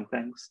stand on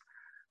things.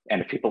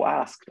 And if people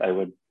asked, I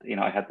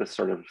had this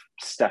sort of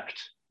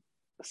stepped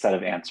set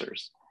of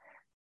answers.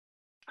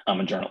 I'm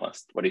a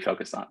journalist. What do you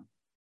focus on?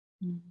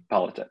 Mm-hmm.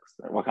 Politics.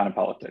 What kind of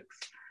politics?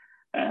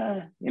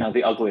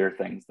 The uglier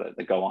things that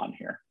go on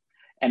here.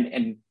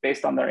 And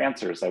based on their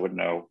answers, I would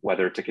know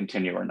whether to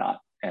continue or not.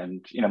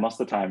 And most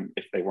of the time,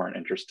 if they weren't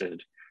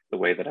interested the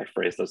way that I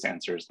phrased those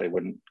answers, they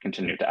wouldn't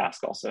continue to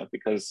ask also,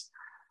 because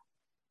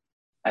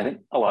I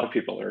think a lot of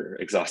people are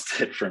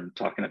exhausted from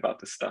talking about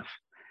this stuff,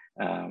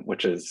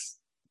 which is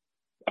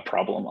a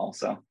problem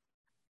also.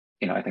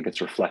 I think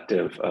it's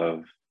reflective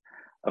of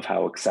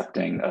how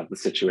accepting of the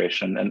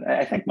situation. And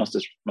I think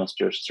most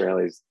Jewish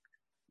Israelis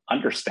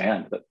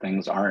understand that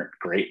things aren't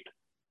great.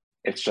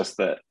 It's just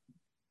that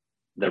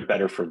they're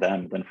better for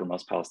them than for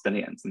most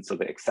Palestinians. And so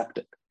they accept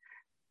it.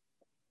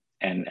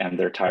 And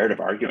they're tired of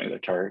arguing. They're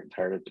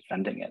tired of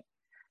defending it.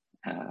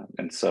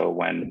 And so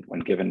when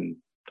given,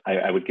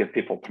 I would give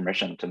people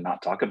permission to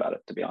not talk about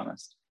it, to be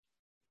honest.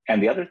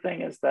 And the other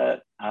thing is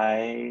that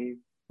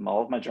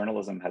all of my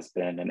journalism has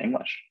been in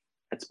English.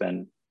 It's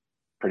been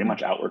pretty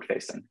much outward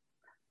facing.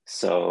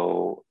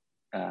 So,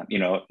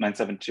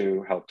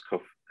 972 helped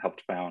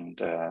found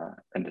a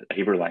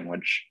Hebrew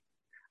language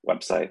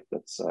website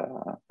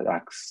that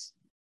acts,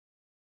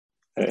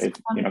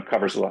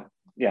 covers a lot.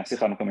 Yeah,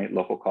 Sicha Makomit,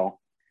 local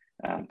call,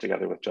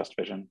 together with Just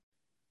Vision.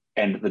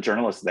 And the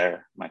journalists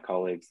there, my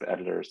colleagues, the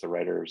editors, the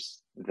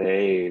writers,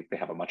 they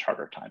have a much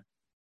harder time.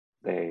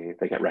 They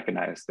get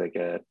recognized, they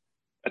get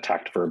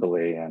attacked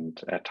verbally and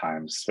at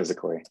times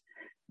physically.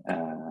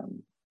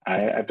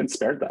 I've been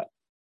spared that.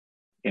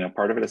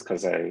 Part of it is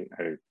because I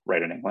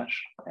write in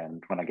English,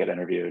 and when I get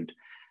interviewed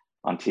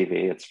on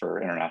TV, it's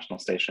for international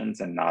stations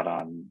and not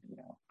on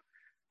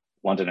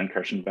London and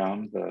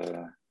Kirchenbaum,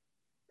 the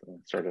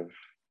sort of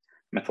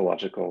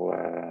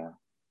mythological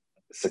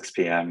 6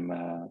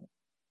 p.m.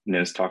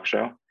 News talk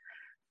show.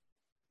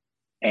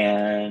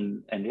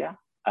 And yeah,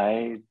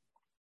 I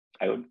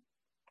would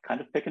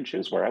kind of pick and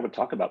choose where I would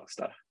talk about the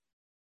stuff,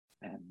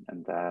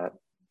 and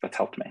that's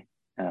helped me.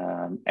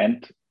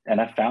 And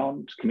I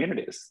found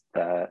communities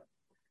that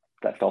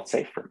felt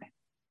safe for me.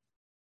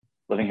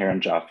 Living here in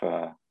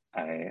Jaffa,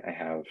 I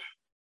have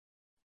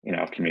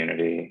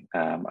community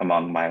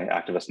among my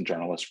activist and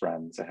journalist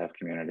friends. I have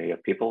community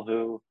of people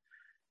who,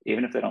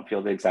 even if they don't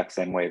feel the exact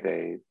same way,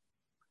 they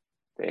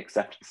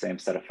accept the same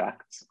set of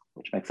facts,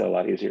 which makes it a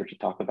lot easier to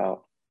talk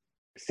about.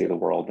 They see the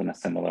world in a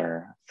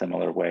similar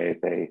way.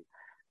 They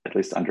at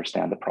least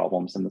understand the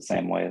problems in the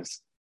same ways.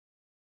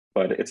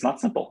 But it's not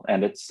simple,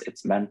 and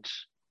it's meant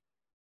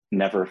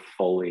never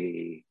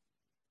fully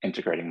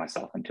integrating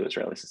myself into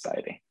Israeli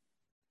society,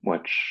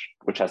 which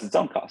has its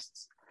own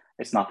costs.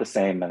 It's not the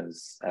same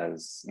as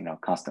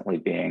constantly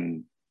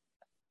being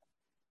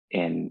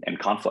in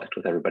conflict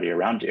with everybody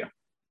around you,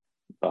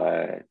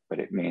 but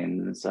it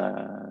means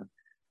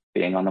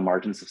being on the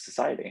margins of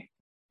society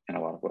in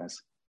a lot of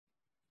ways.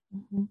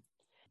 Mm-hmm.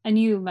 And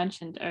you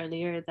mentioned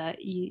earlier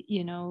that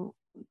you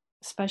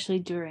especially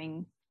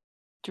during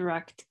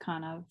direct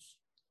kind of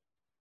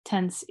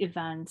tense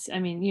events,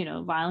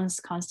 violence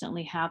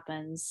constantly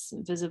happens,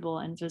 visible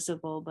and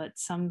invisible, but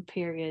some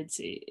periods,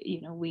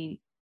 we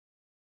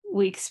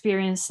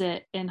experience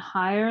it in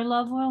higher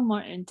level,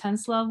 more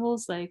intense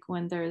levels, like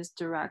when there's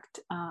direct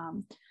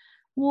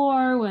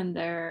war, when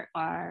there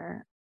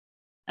are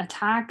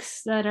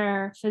attacks that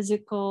are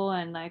physical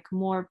and like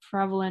more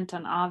prevalent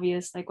and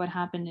obvious, like what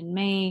happened in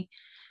May.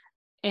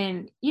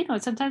 And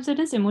sometimes it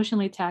is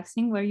emotionally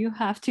taxing, where you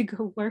have to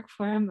go work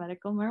for a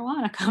medical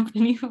marijuana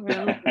company for a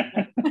living.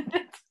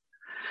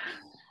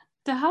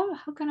 So how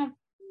kind of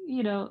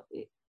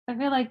I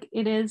feel like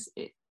it is,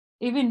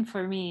 even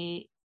for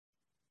me,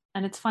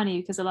 and it's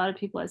funny because a lot of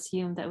people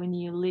assume that when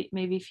you leave,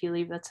 maybe if you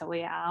leave, that's a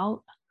way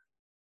out.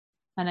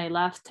 And I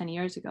left 10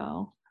 years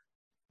ago.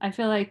 I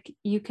feel like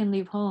you can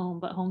leave home,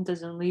 but home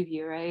doesn't leave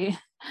you, right?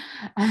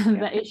 And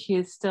the issue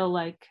is still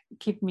like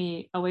keep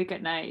me awake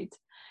at night.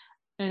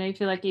 And I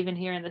feel like even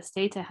here in the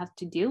States, I have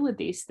to deal with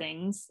these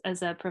things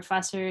as a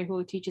professor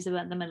who teaches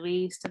about the Middle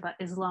East, about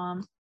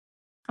Islam,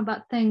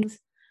 about things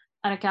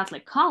at a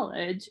Catholic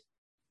college,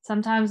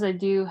 sometimes I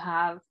do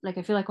have, like,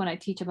 I feel like when I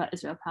teach about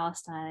Israel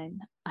Palestine,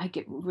 I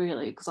get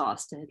really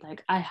exhausted.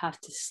 Like, I have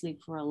to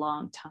sleep for a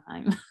long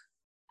time.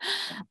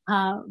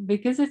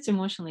 Because it's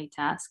emotionally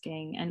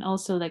tasking. And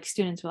also, like,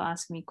 students will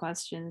ask me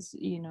questions,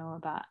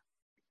 about,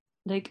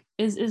 like,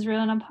 is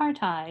Israel an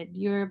apartheid?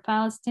 You're a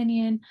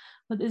Palestinian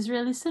with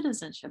Israeli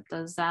citizenship.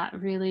 Does that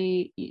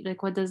really,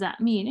 like, what does that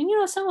mean?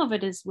 And some of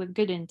it is with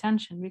good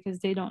intention because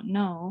they don't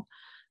know.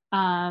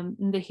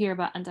 And they hear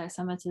about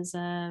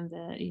anti-Semitism,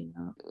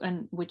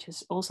 and which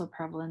is also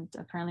prevalent,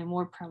 apparently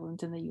more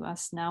prevalent in the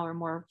U.S. now, or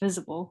more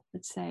visible,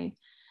 let's say,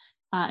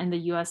 in the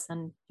U.S.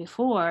 than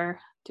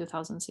before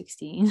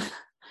 2016.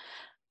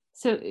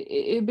 So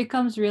it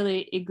becomes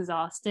really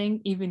exhausting,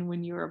 even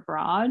when you're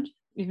abroad,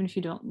 even if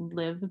you don't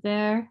live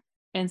there.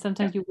 And Yeah.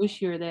 sometimes you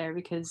wish you're there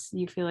because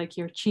you feel like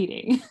you're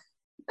cheating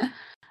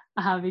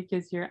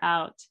because you're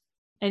out.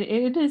 And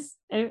it is,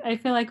 I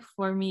feel like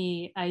for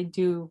me, I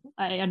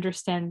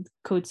understand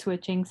code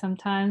switching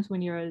sometimes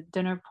when you're at a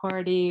dinner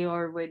party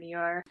or when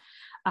you're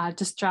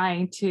just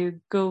trying to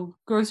go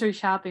grocery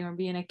shopping or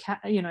be in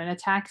a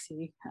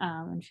taxi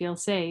and feel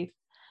safe.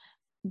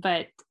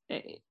 But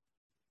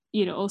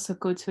also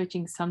code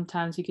switching,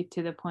 sometimes you get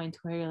to the point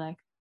where you're like,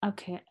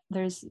 okay,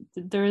 there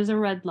is a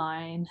red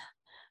line.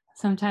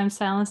 Sometimes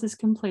silence is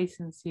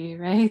complacency,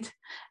 right?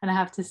 And I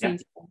have to Yeah. say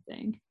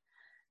something.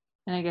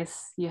 And I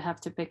guess you have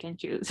to pick and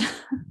choose.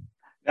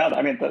 Yeah.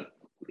 I mean,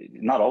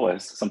 not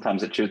always.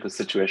 Sometimes the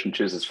situation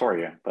chooses for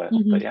you, but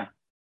Mhm. yeah.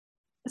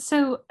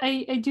 So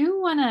I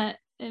do want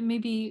to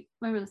maybe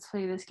let's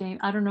play this game.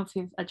 I don't know if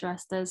you've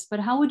addressed this,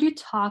 but how would you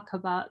talk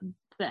about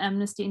the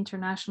Amnesty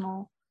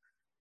International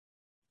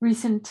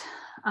recent,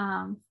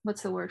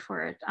 what's the word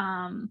for it,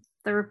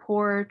 the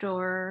report,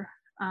 or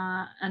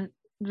and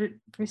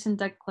recent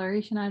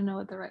declaration? I don't know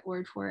what the right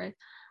word for it.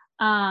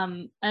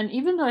 And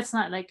even though it's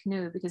not like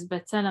new, because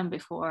B'Tselem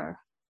before,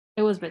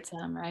 it was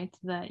B'Tselem, right,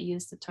 that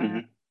used the term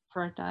Mm-hmm.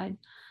 apartheid,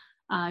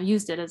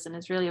 used it as an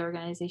Israeli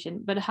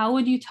organization. But how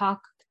would you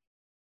talk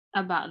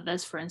about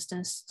this, for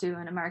instance, to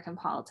an American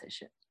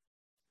politician?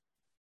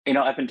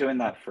 I've been doing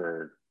that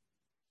for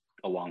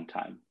a long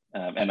time.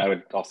 And I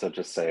would also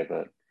just say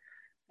that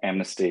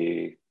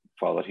Amnesty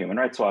followed Human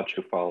Rights Watch,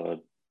 who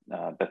followed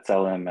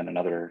B'Tselem and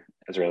another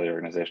Israeli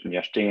organization,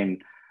 Yesh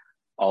Din,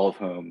 all of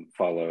whom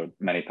followed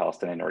many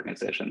Palestinian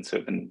organizations who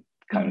have been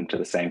coming to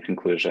the same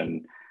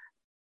conclusion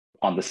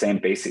on the same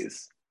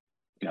bases,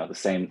 the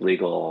same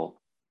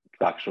legal,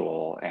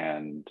 factual,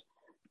 and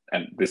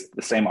the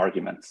same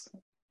arguments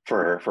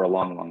for a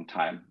long, long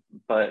time.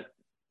 But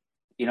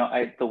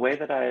the way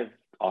that I've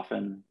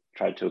often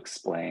tried to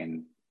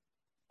explain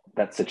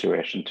that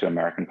situation to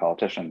American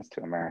politicians,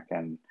 to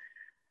American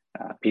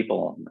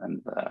people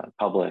and the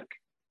public,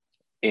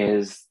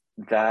 is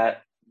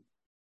that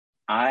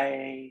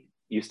I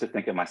used to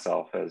think of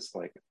myself as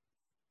like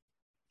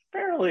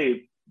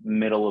fairly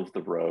middle of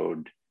the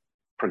road,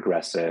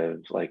 progressive,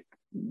 like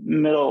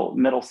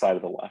middle side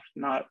of the left,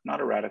 not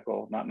a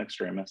radical, not an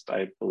extremist.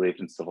 I believed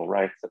in civil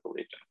rights. I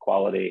believed in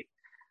equality.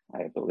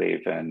 I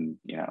believe in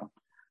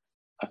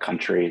a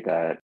country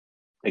that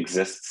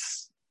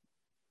exists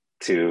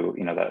to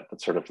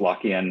that sort of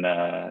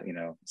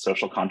Lockean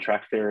social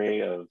contract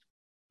theory of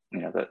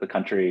that the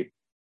country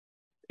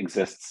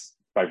exists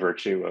by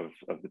virtue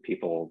of the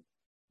people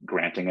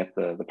granting it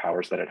the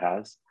powers that it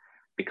has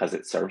because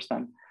it serves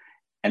them.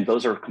 And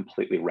those are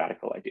completely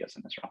radical ideas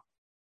in Israel.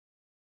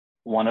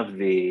 One of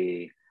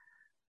the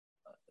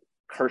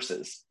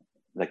curses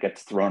that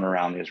gets thrown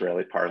around the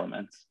Israeli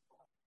parliament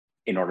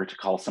in order to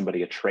call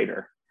somebody a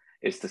traitor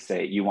is to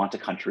say, you want a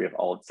country of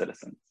all its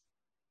citizens.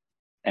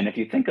 And if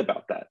you think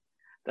about that,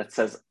 that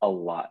says a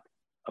lot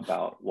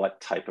about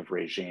what type of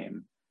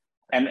regime,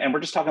 and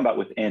we're just talking about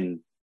within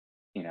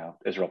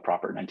Israel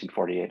proper,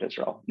 1948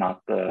 Israel,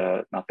 not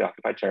the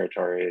occupied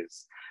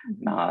territories,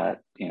 not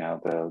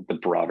the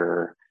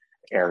broader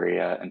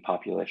area and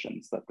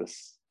populations that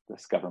this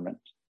government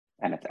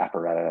and its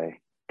apparatus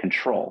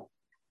control.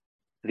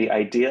 The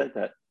idea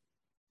that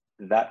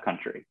that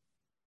country,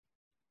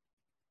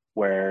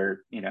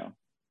 where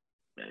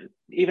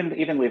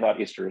even leave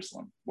out East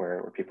Jerusalem,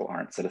 where people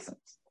aren't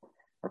citizens,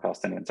 where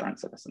Palestinians aren't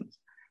citizens,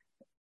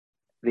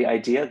 the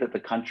idea that the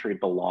country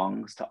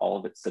belongs to all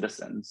of its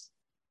citizens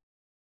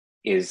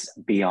is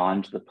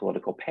beyond the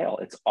political pale.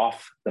 It's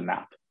off the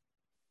map.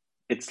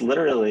 It's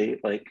literally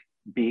like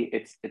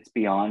it's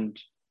beyond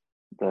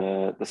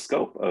the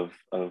scope of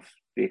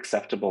the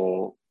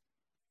acceptable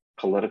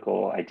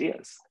political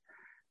ideas.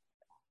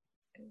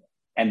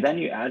 And then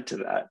you add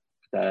to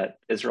that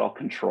Israel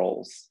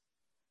controls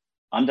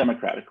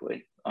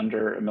undemocratically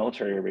under a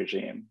military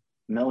regime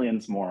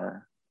millions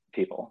more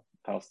people,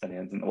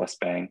 Palestinians in the West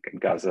Bank and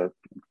Gaza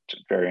to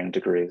varying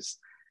degrees,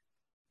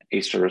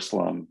 East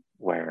Jerusalem,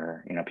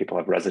 where people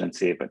have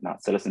residency but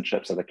not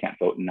citizenship, so they can't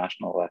vote in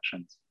national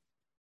elections.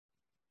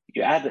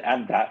 You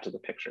add that to the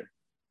picture,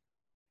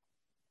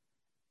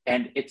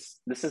 and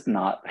this is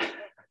not,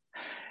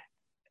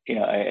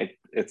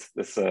 it's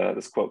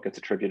this quote gets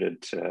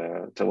attributed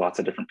to lots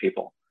of different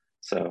people.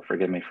 So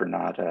forgive me for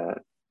not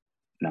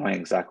knowing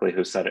exactly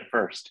who said it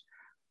first.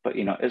 But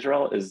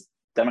Israel is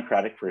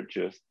democratic for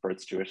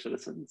its Jewish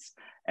citizens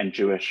and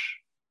Jewish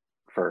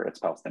for its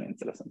Palestinian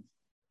citizens,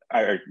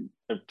 or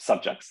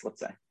subjects,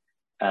 let's say,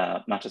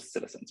 not just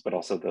citizens, but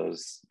also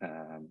those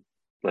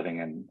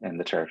living in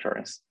the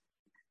territories.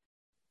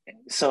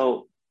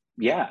 So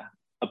yeah,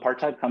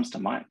 apartheid comes to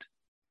mind.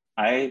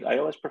 I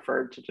always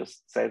preferred to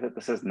just say that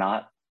this is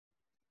not,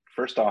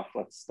 first off,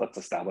 let's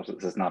establish that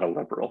this is not a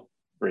liberal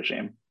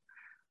regime.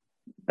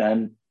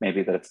 Then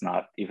maybe that it's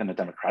not even a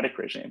democratic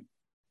regime,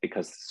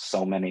 because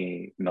so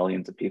many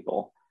millions of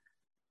people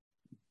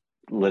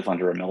live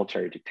under a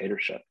military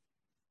dictatorship.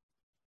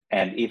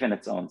 And even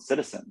its own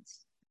citizens,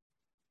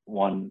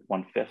 one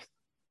fifth,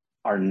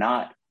 are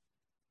not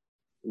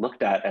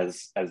looked at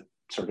as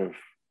sort of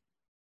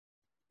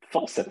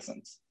full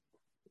citizens.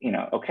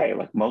 Okay,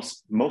 like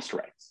most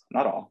rights,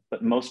 not all,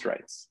 but most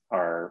rights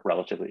are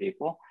relatively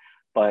equal.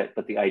 But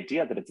the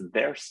idea that it's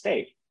their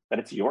state, that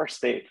it's your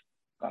state,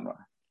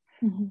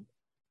 mm-hmm.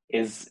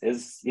 is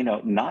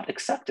not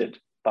accepted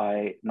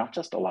by not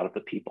just a lot of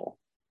the people,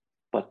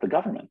 but the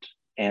government.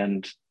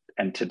 And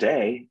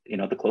today,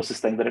 the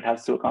closest thing that it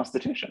has to a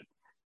constitution,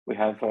 we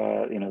have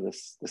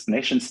this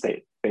nation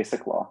state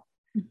basic law,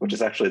 mm-hmm. which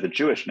is actually the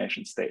Jewish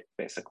nation state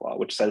basic law,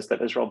 which says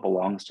that Israel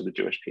belongs to the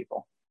Jewish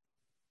people.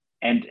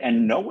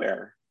 And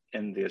nowhere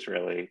in the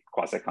Israeli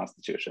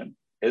quasi-constitution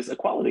is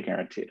equality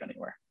guaranteed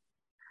anywhere.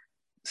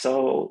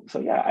 So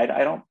yeah,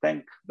 I don't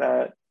think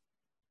that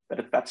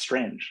that's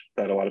strange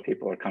that a lot of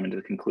people are coming to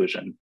the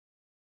conclusion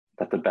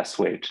that the best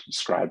way to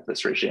describe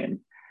this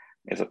regime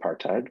is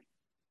apartheid.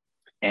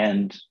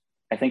 And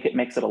I think it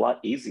makes it a lot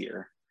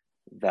easier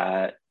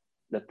that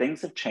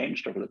things have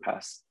changed over the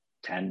past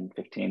 10,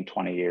 15,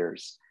 20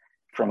 years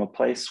from a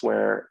place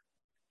where,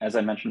 as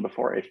I mentioned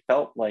before, it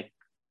felt like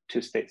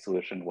two-state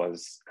solution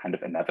was kind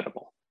of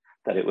inevitable,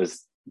 that it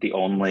was the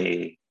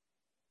only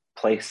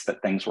place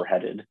that things were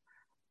headed,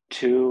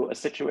 to a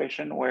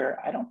situation where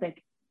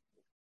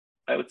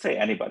I would say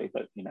anybody,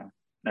 but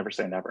never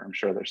say never. I'm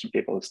sure there's some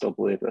people who still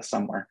believe this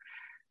somewhere.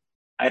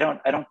 I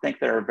don't think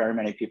there are very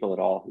many people at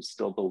all who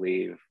still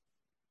believe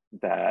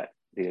that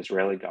the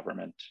Israeli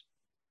government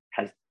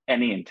has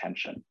any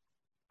intention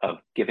of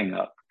giving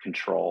up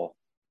control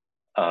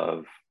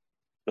of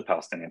the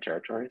Palestinian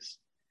territories,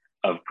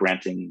 of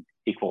granting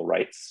equal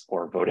rights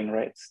or voting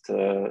rights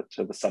to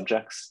the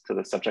subjects of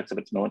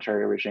its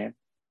military regime,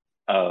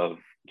 of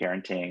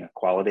guaranteeing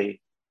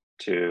equality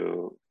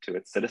to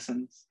its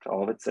citizens, to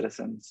all of its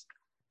citizens.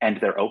 And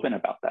they're open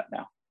about that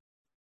now.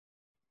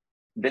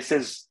 This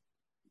is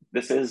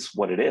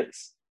what it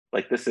is.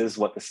 Like, this is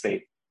what the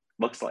state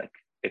looks like.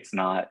 It's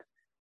not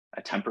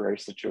a temporary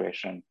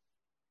situation.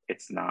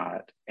 It's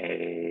not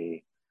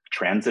a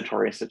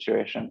transitory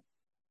situation.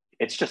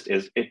 It's just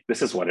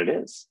this is what it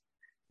is.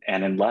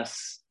 And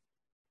unless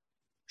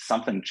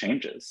something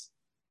changes,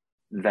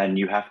 then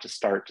you have to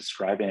start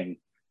describing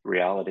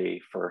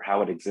reality for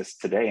how it exists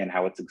today and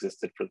how it's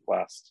existed for the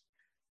last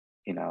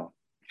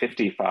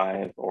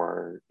 55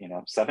 or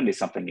 70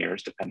 something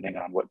years, depending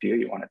on what view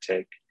you want to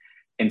take,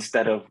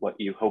 instead of what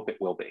you hope it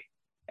will be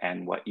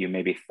and what you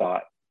maybe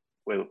thought,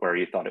 where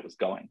you thought it was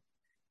going.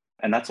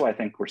 And that's why I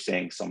think we're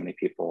seeing so many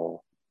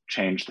people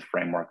change the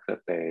framework that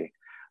they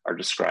are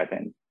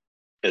describing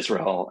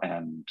Israel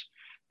and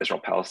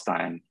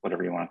Israel-Palestine,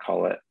 whatever you want to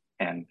call it,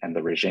 and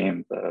the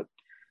regime, the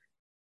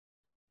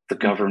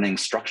governing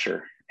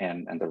structure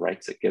and the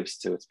rights it gives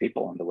to its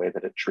people and the way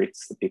that it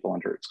treats the people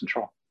under its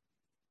control.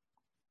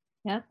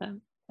 Yeah,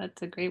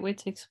 that's a great way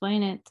to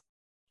explain it.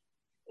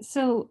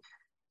 So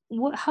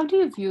how do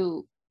you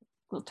view,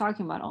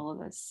 talking about all of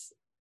this,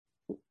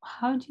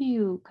 how do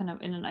you kind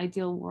of, in an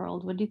ideal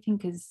world, what do you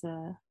think is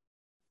the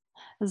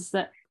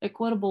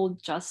equitable,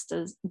 just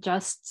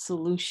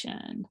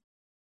solution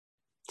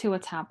to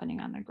what's happening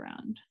on the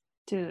ground,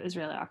 to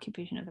Israeli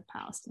occupation of the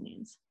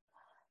Palestinians?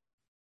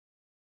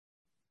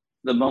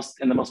 In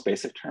the most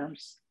basic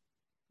terms,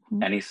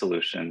 mm-hmm. any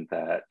solution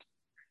that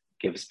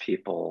gives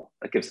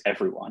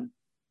everyone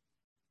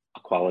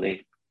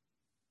equality,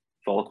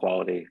 full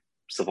equality,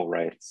 civil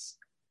rights,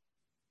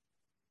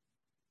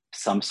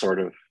 some sort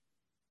of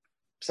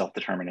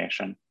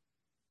self-determination,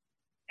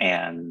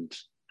 and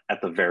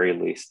at the very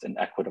least, an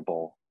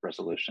equitable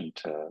resolution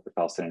to the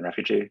Palestinian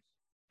refugee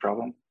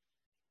problem,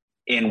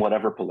 in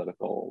whatever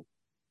political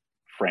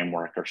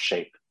framework or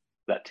shape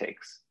that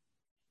takes.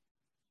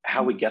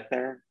 How we get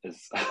there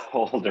is a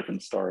whole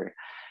different story,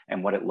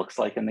 and what it looks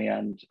like in the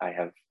end, I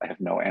have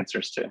no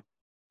answers to.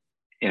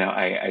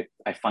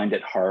 I find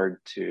it hard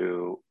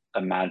to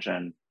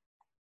imagine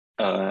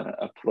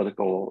a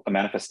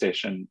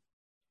manifestation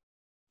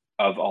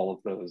of all of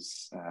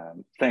those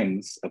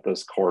things, of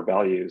those core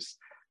values,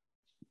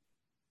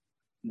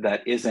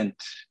 that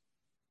isn't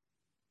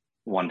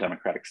one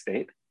democratic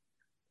state.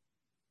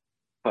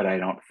 But I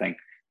don't think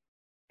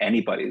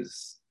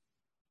anybody's,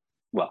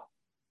 well,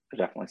 there's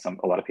definitely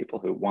a lot of people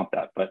who want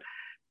that, but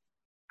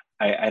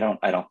I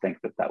don't think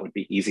that would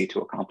be easy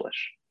to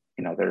accomplish.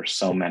 There are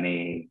so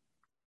many,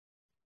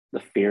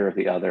 the fear of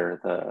the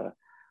other,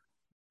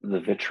 the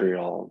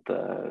vitriol,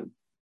 the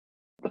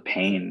the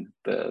pain,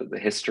 the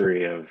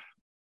history of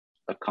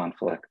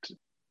conflict,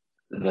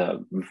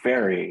 the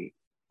very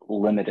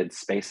limited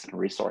space and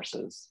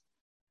resources,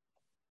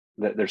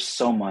 that there's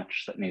so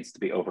much that needs to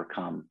be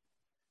overcome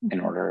in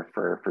order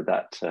for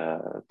that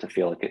to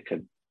feel like it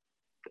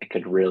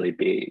could really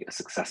be a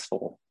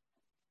successful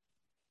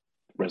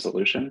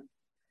resolution,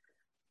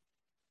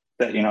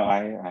 that, you know,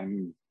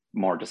 I'm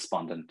more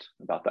despondent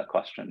about that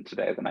question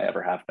today than I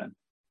ever have been.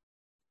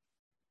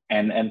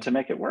 And to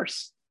make it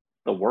worse,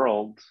 the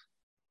world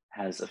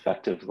has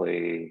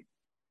effectively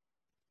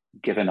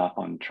given up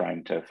on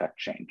trying to affect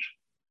change.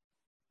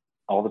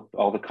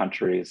 All the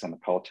countries and the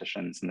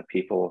politicians and the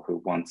people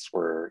who once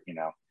were, you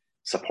know,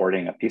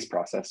 supporting a peace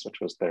process,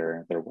 which was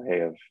their way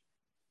of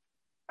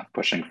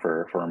pushing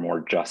for a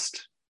more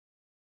just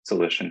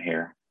solution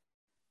here,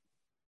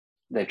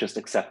 they've just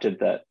accepted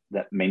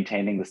that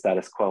maintaining the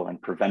status quo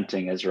and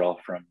preventing Israel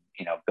from,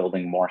 you know,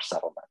 building more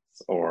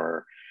settlements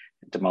or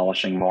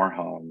demolishing more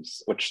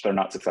homes, which they're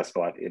not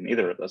successful at in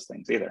either of those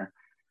things either,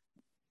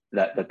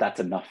 that's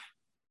enough.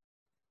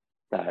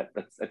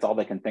 That's all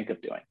they can think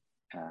of doing.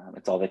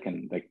 It's all they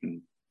can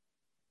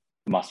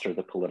muster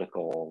the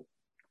political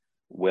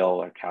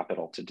will or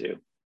capital to do.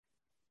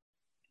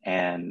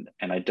 And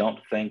I don't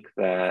think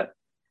that,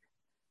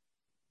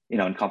 you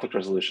know, in conflict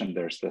resolution,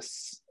 there's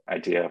this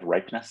idea of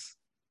ripeness,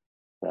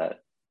 that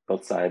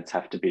both sides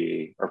have to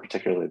be, or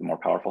particularly the more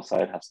powerful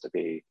side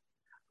the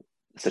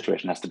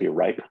situation has to be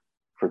ripe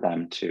for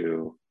them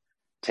to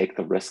take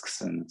the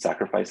risks and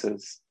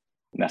sacrifices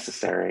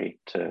necessary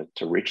to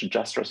reach a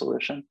just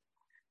resolution.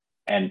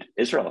 And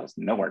Israel is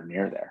nowhere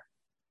near there.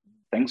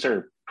 Things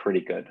are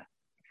pretty good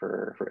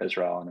for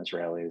Israel and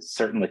Israelis,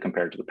 certainly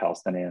compared to the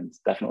Palestinians,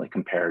 definitely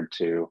compared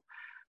to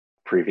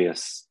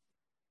previous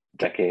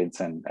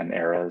decades and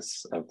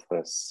eras of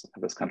this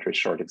country's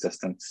short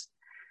existence.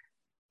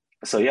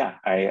 So yeah,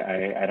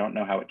 I don't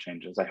know how it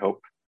changes. I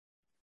hope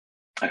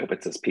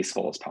it's as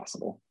peaceful as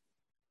possible,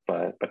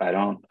 but I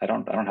don't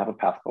have a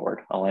path forward.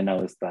 All I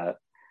know is that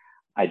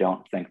I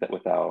don't think that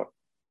without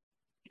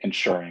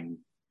ensuring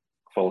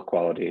full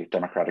equality,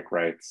 democratic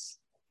rights,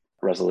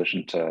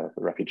 resolution to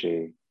the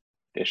refugee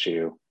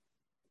issue,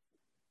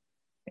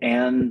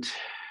 and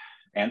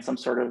some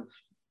sort of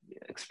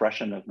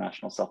expression of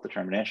national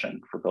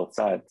self-determination for both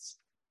sides,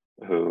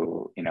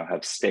 who, you know,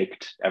 have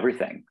staked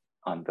everything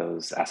on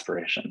those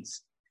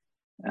aspirations,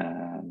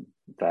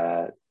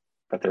 that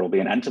there will be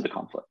an end to the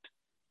conflict.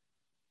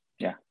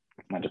 Yeah,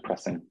 my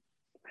depressing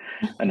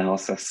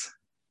analysis.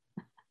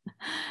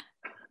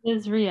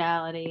 Is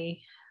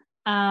reality.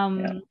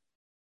 Yeah.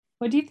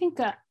 What do you think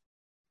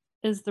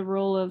is the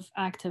role of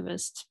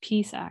activists,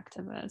 peace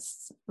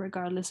activists,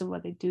 regardless of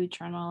what they do,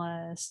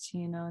 journalists,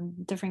 you know, in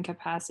different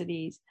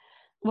capacities?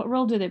 What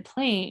role do they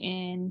play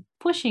in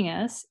pushing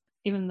us,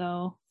 even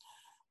though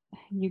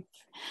you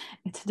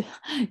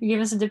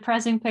give us a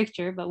depressing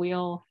picture, but we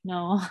all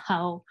know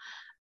how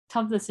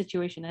tough the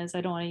situation is.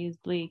 I don't want to use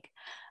bleak.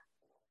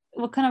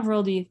 What kind of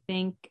role do you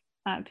think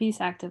peace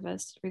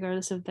activists,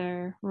 regardless of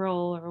their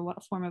role or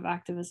what form of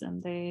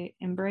activism they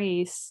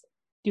embrace,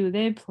 do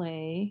they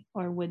play,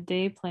 or would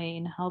they play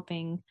in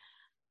helping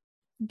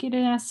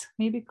getting us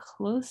maybe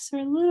closer,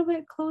 a little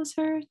bit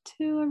closer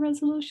to a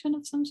resolution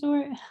of some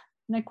sort?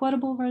 An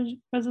equitable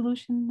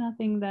resolution,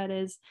 nothing that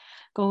is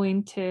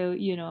going to,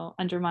 you know,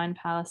 undermine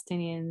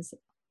Palestinians,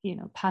 you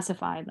know,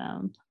 pacify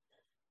them,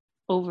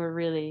 over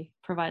really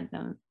providing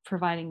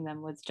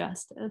them with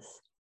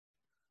justice.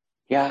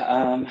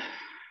 Yeah,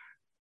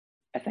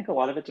 I think a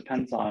lot of it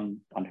depends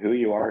on who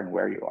you are and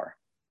where you are.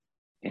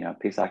 You know,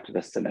 peace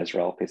activists in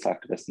Israel, peace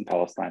activists in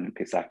Palestine, and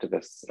peace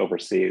activists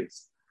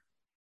overseas,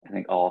 I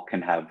think all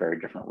can have very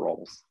different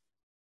roles.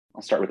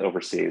 I'll start with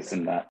overseas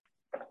in that,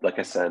 like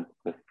I said,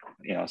 with,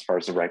 you know, as far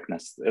as the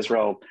ripeness,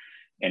 Israel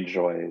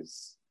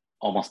enjoys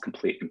almost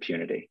complete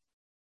impunity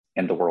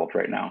in the world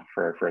right now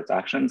for its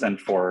actions and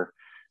for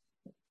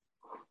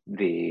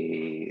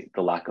the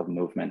lack of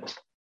movement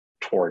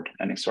toward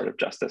any sort of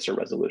justice or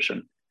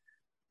resolution.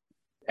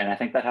 And I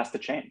think that has to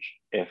change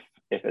if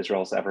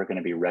Israel's ever going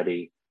to be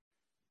ready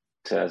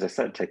to, as I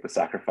said, take the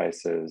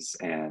sacrifices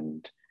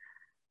and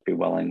be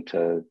willing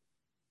to,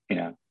 you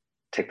know,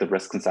 take the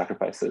risks and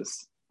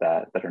sacrifices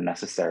that are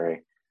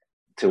necessary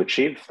to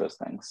achieve those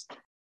things.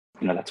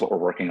 You know, that's what we're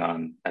working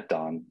on at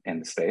Dawn in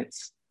the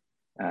States,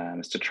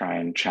 is to try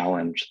and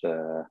challenge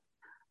the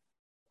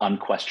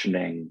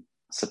unquestioning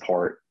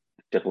support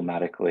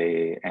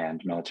diplomatically and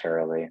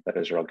militarily that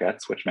Israel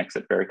gets, which makes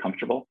it very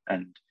comfortable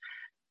and,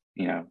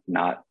 you know,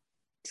 not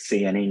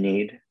see any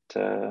need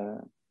to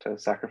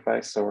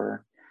sacrifice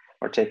or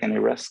take any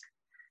risk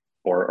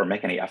or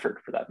make any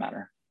effort for that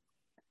matter.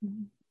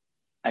 Mm-hmm.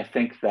 I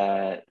think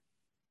that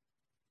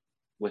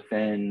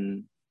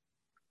within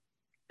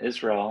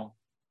Israel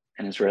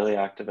and Israeli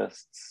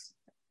activists,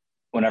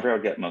 whenever I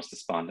would get most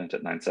despondent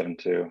at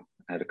 972,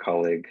 I had a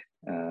colleague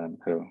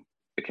who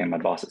became my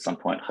boss at some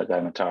point,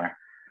 Hagai Matar,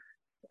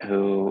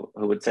 who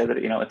would say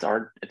that, you know, it's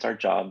our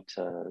job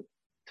to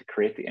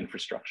create the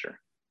infrastructure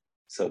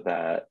so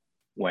that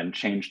when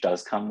change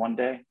does come one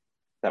day,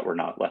 that we're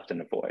not left in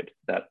the void,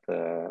 that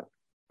the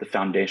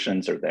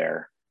foundations are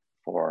there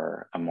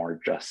for a more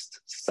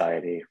just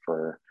society,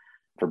 for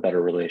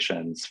better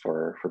relations,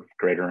 for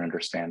greater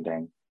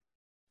understanding.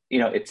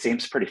 It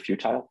seems pretty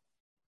futile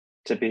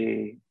to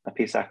be a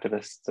peace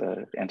activist,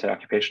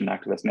 anti-occupation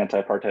activist, an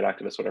anti-apartheid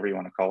activist, whatever you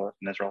want to call it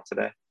in Israel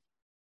today,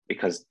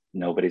 because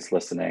nobody's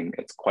listening.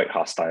 It's quite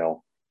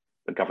hostile.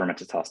 The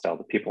government is hostile.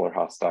 The people are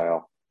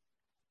hostile.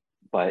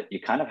 But you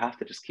kind of have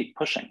to just keep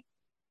pushing,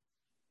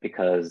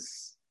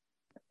 because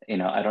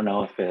I don't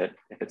know if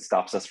it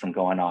stops us from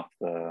going off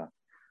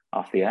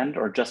the end,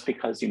 or just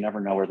because you never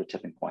know where the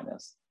tipping point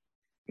is.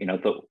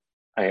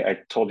 I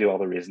told you all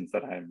the reasons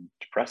that I'm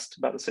depressed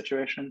about the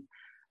situation.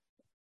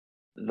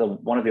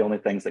 One of the only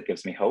things that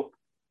gives me hope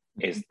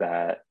is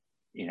that,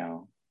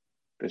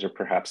 these are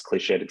perhaps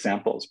cliched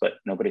examples, but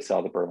nobody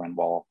saw the Berlin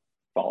Wall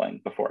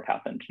falling before it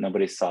happened.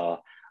 Nobody saw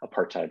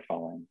apartheid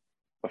falling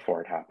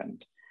before it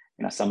happened.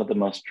 Some of the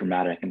most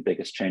dramatic and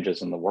biggest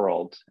changes in the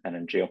world and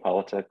in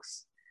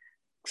geopolitics,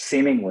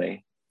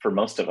 seemingly for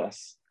most of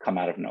us, come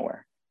out of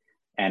nowhere.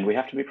 And we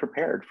have to be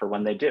prepared for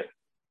when they do.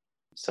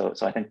 So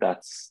I think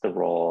that's the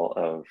role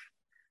of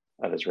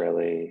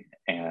Israeli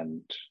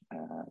and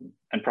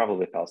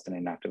probably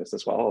Palestinian activists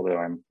as well, although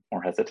I'm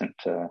more hesitant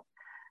to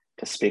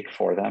speak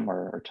for them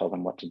or tell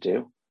them what to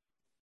do.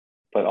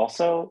 But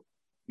also,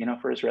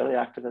 for Israeli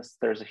activists,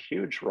 there's a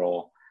huge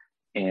role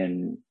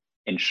in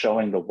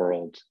showing the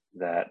world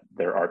that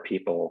there are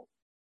people,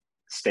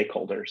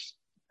 stakeholders,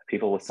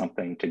 people with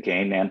something to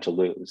gain and to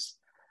lose,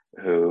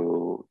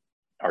 who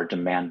are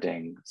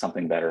demanding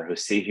something better, who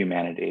see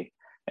humanity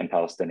in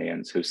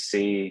Palestinians, who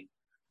see,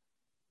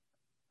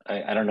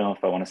 I don't know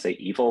if I want to say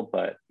evil,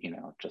 but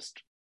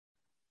just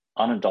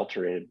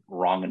unadulterated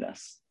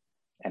wrongness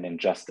and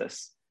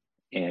injustice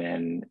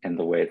in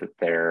the way that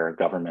their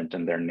government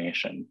and their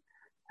nation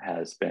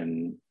has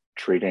been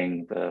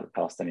treating the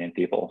Palestinian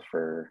people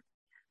for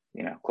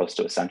close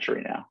to a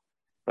century now,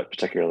 but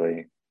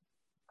particularly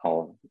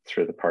all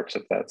through the parts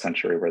of that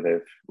century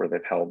where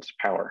they've held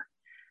power.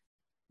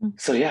 Mm-hmm.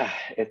 So yeah,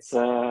 it's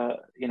I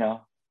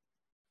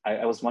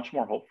was much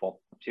more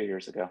hopeful a few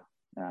years ago.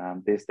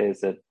 These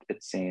days,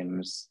 it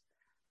seems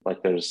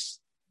like there's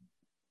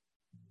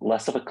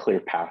less of a clear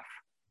path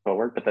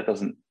forward, but that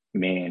doesn't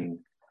mean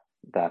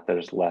that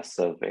there's less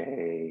of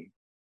a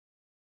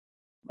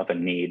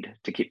need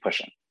to keep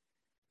pushing.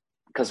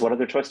 Because what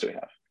other choice do we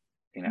have?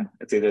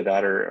 It's either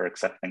that or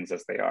accept things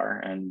as they are,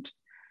 and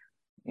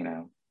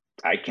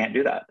I can't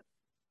do that.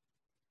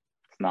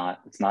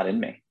 It's not in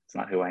me. It's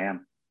not who I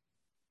am.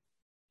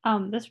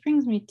 This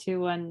brings me to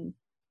one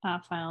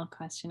final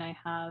question I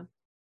have.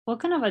 What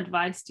kind of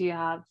advice do you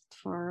have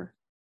for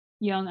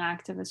young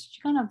activists? You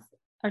kind of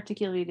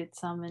articulated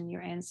some in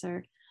your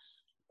answer,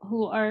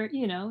 who are,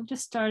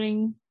 just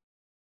starting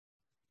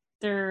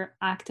their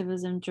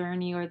activism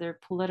journey or their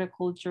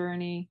political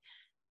journey,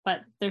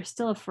 but they're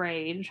still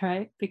afraid,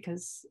 right?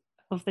 Because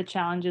of the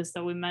challenges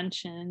that we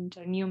mentioned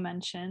and you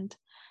mentioned.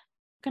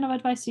 What kind of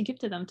advice do you give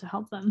to them to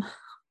help them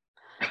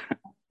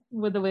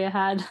with the way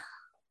ahead?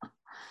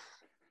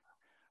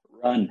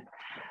 Run.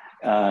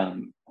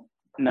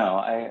 No,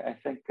 I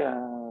think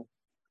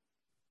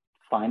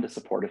find a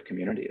supportive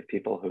community of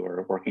people who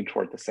are working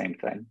toward the same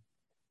thing,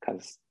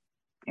 because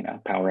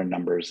power in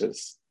numbers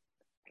is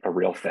a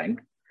real thing,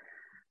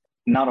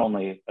 not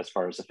only as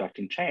far as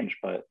affecting change,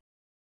 but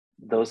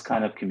those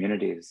kind of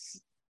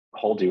communities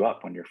hold you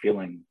up when you're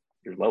feeling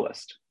your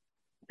lowest,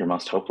 your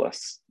most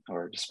hopeless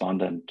or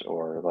despondent,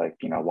 or like,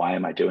 why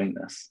am I doing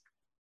this?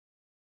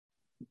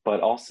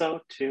 But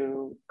also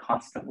to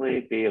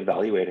constantly be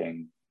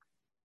evaluating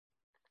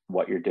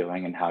what you're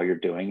doing and how you're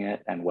doing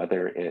it, and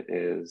whether it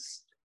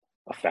is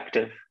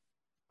effective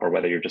or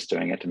whether you're just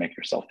doing it to make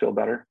yourself feel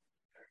better.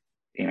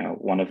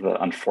 One of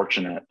the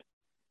unfortunate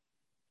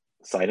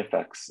side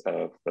effects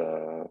of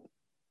the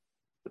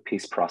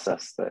peace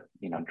process that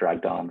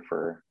dragged on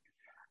for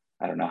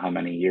I don't know how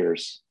many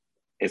years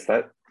is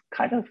that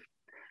kind of,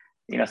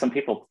 some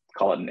people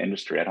call it an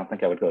industry. I don't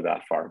think I would go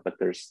that far, but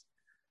there's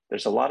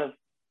a lot of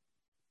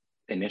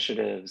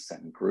initiatives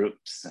and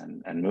groups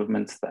and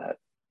movements that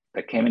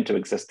came into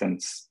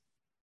existence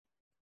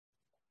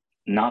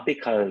not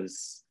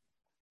because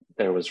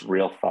there was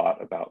real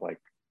thought about like,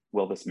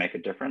 will this make a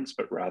difference,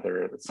 but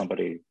rather that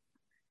somebody,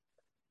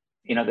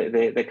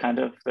 they kind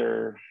of,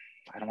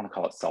 I don't want to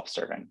call it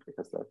self-serving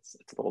because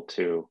it's a little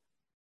too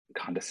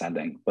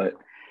condescending, but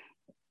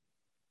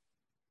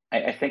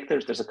I think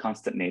there's a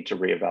constant need to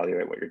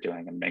reevaluate what you're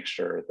doing and make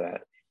sure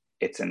that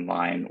it's in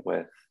line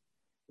with,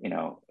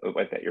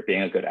 that you're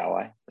being a good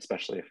ally,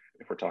 especially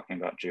if we're talking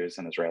about Jews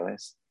and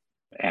Israelis.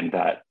 And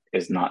that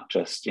is not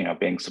just,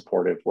 being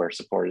supportive where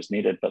support is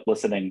needed, but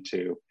listening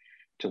to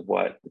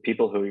what the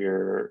people who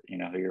you're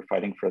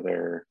fighting for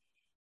their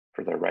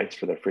rights,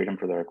 for their freedom,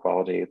 for their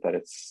equality, that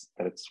it's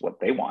what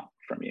they want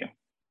from you,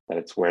 that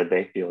it's where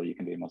they feel you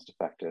can be most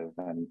effective,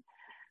 and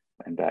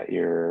that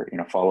you're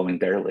following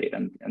their lead.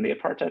 And the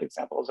apartheid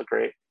example is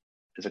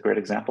a great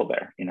example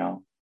there.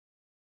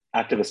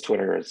 Activist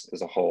Twitter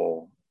is a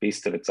whole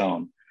beast of its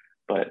own,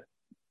 but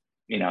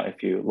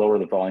if you lower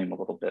the volume a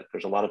little bit,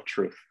 there's a lot of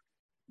truth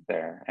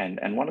there.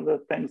 And one of the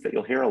things that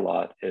you'll hear a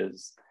lot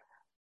is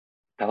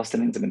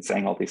Palestinians have been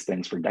saying all these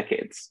things for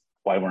decades.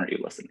 Why weren't you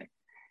listening?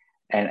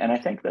 And I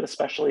think that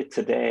especially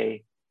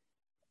today,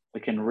 we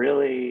can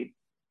really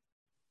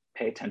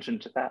pay attention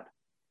to that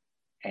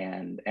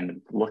and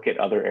look at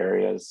other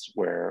areas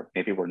where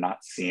maybe we're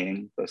not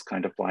seeing those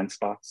kind of blind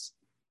spots,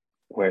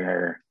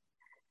 where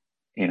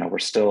we're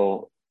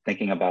still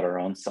thinking about our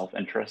own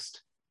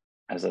self-interest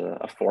as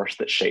a force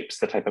that shapes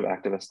the type of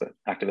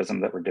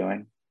activism that we're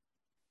doing.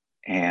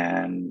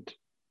 And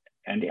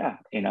yeah,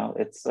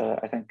 it's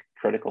I think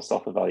critical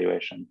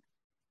self-evaluation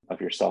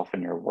of yourself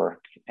and your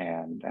work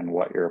and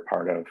what you're a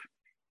part of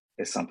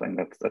is something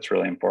that's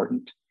really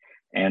important,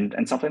 and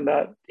something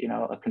that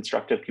a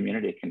constructive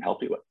community can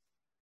help you with.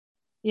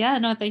 Yeah,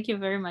 no, thank you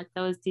very much.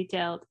 That was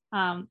detailed.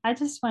 I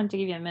just wanted to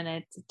give you a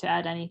minute to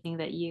add anything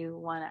that you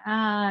want to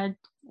add.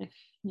 If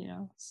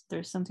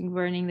there's something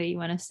burning that you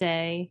want to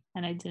say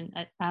and I didn't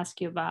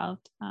ask you about,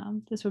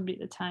 this would be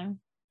the time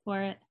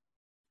for it.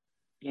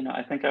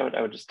 I think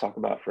I would just talk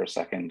about for a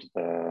second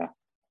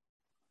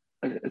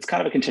it's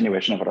kind of a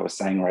continuation of what I was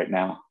saying right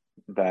now,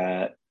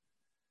 that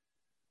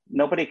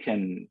nobody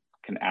can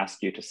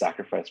ask you to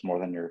sacrifice more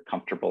than you're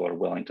comfortable or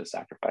willing to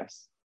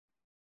sacrifice.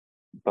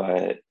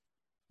 But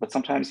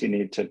sometimes you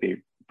need to be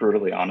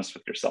brutally honest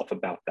with yourself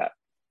about that.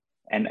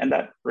 And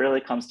that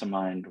really comes to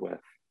mind with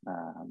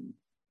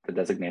the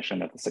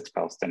designation of the 6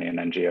 Palestinian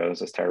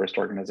NGOs as terrorist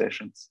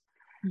organizations.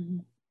 Mm-hmm.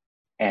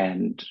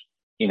 And,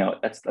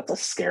 that's a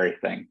scary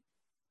thing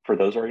for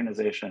those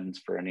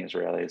organizations, for any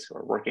Israelis who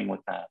are working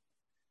with that.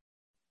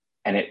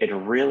 And it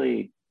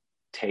really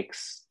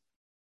takes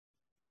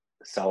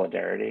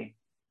solidarity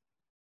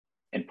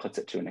and puts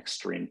it to an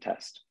extreme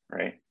test,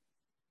 right?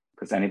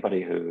 Because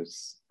anybody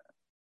who's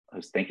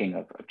thinking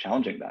of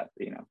challenging that,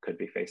 could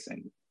be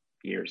facing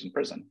years in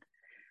prison.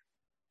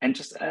 And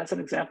just as an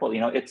example,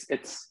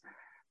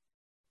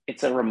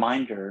 it's a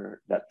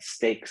reminder that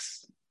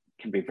stakes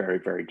can be very,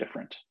 very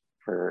different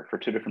for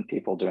 2 different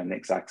people doing the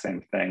exact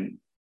same thing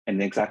in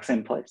the exact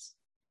same place.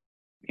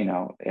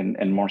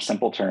 In more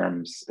simple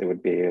terms, it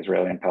would be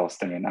Israeli and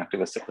Palestinian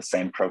activists at the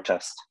same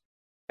protest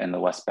in the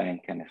West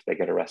Bank, and if they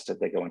get arrested,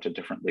 they go into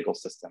different legal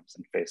systems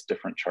and face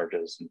different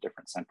charges and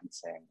different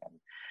sentencing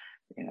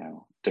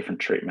and different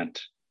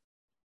treatment.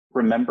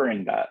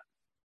 Remembering that,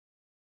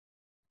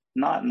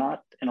 not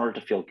in order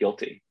to feel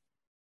guilty,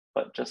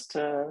 but just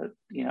to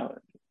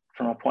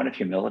from a point of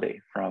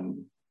humility,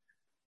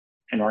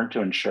 in order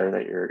to ensure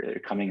that you're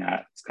coming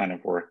at this kind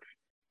of work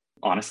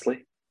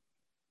honestly,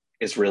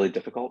 is really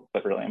difficult,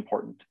 but really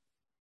important.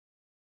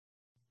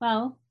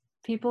 Well,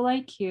 people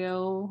like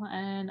you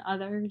and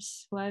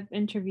others who I've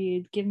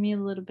interviewed give me a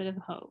little bit of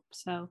hope.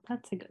 So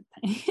that's a good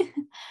thing.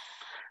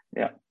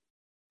 Yeah.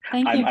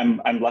 Thank you.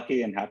 I'm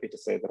lucky and happy to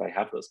say that I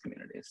have those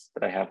communities,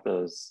 that I have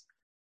those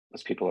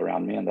people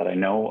around me, and that I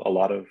know a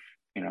lot of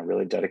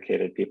really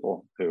dedicated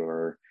people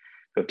who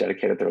have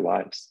dedicated their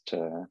lives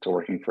to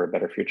working for a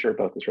better future,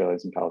 both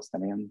Israelis and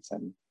Palestinians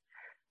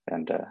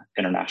and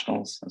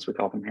internationals, as we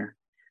call them here.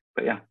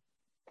 But yeah,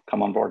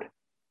 come on board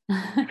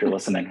if you're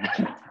listening.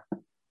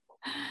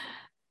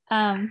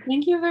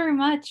 Thank you very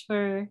much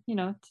for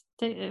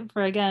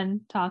for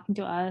again talking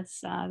to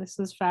us. This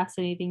was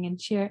fascinating,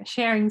 and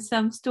sharing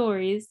some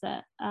stories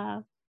that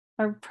are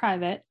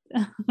private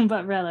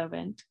but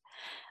relevant.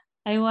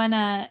 I want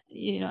to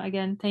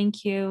again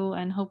thank you,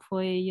 and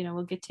hopefully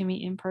we'll get to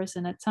meet in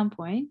person at some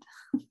point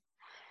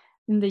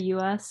in the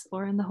US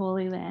or in the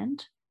Holy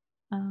Land.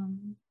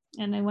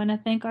 And I want to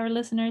thank our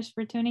listeners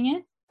for tuning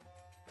in.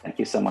 Thank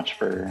you so much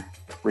for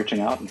reaching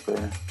out and for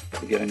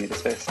giving me the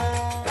space.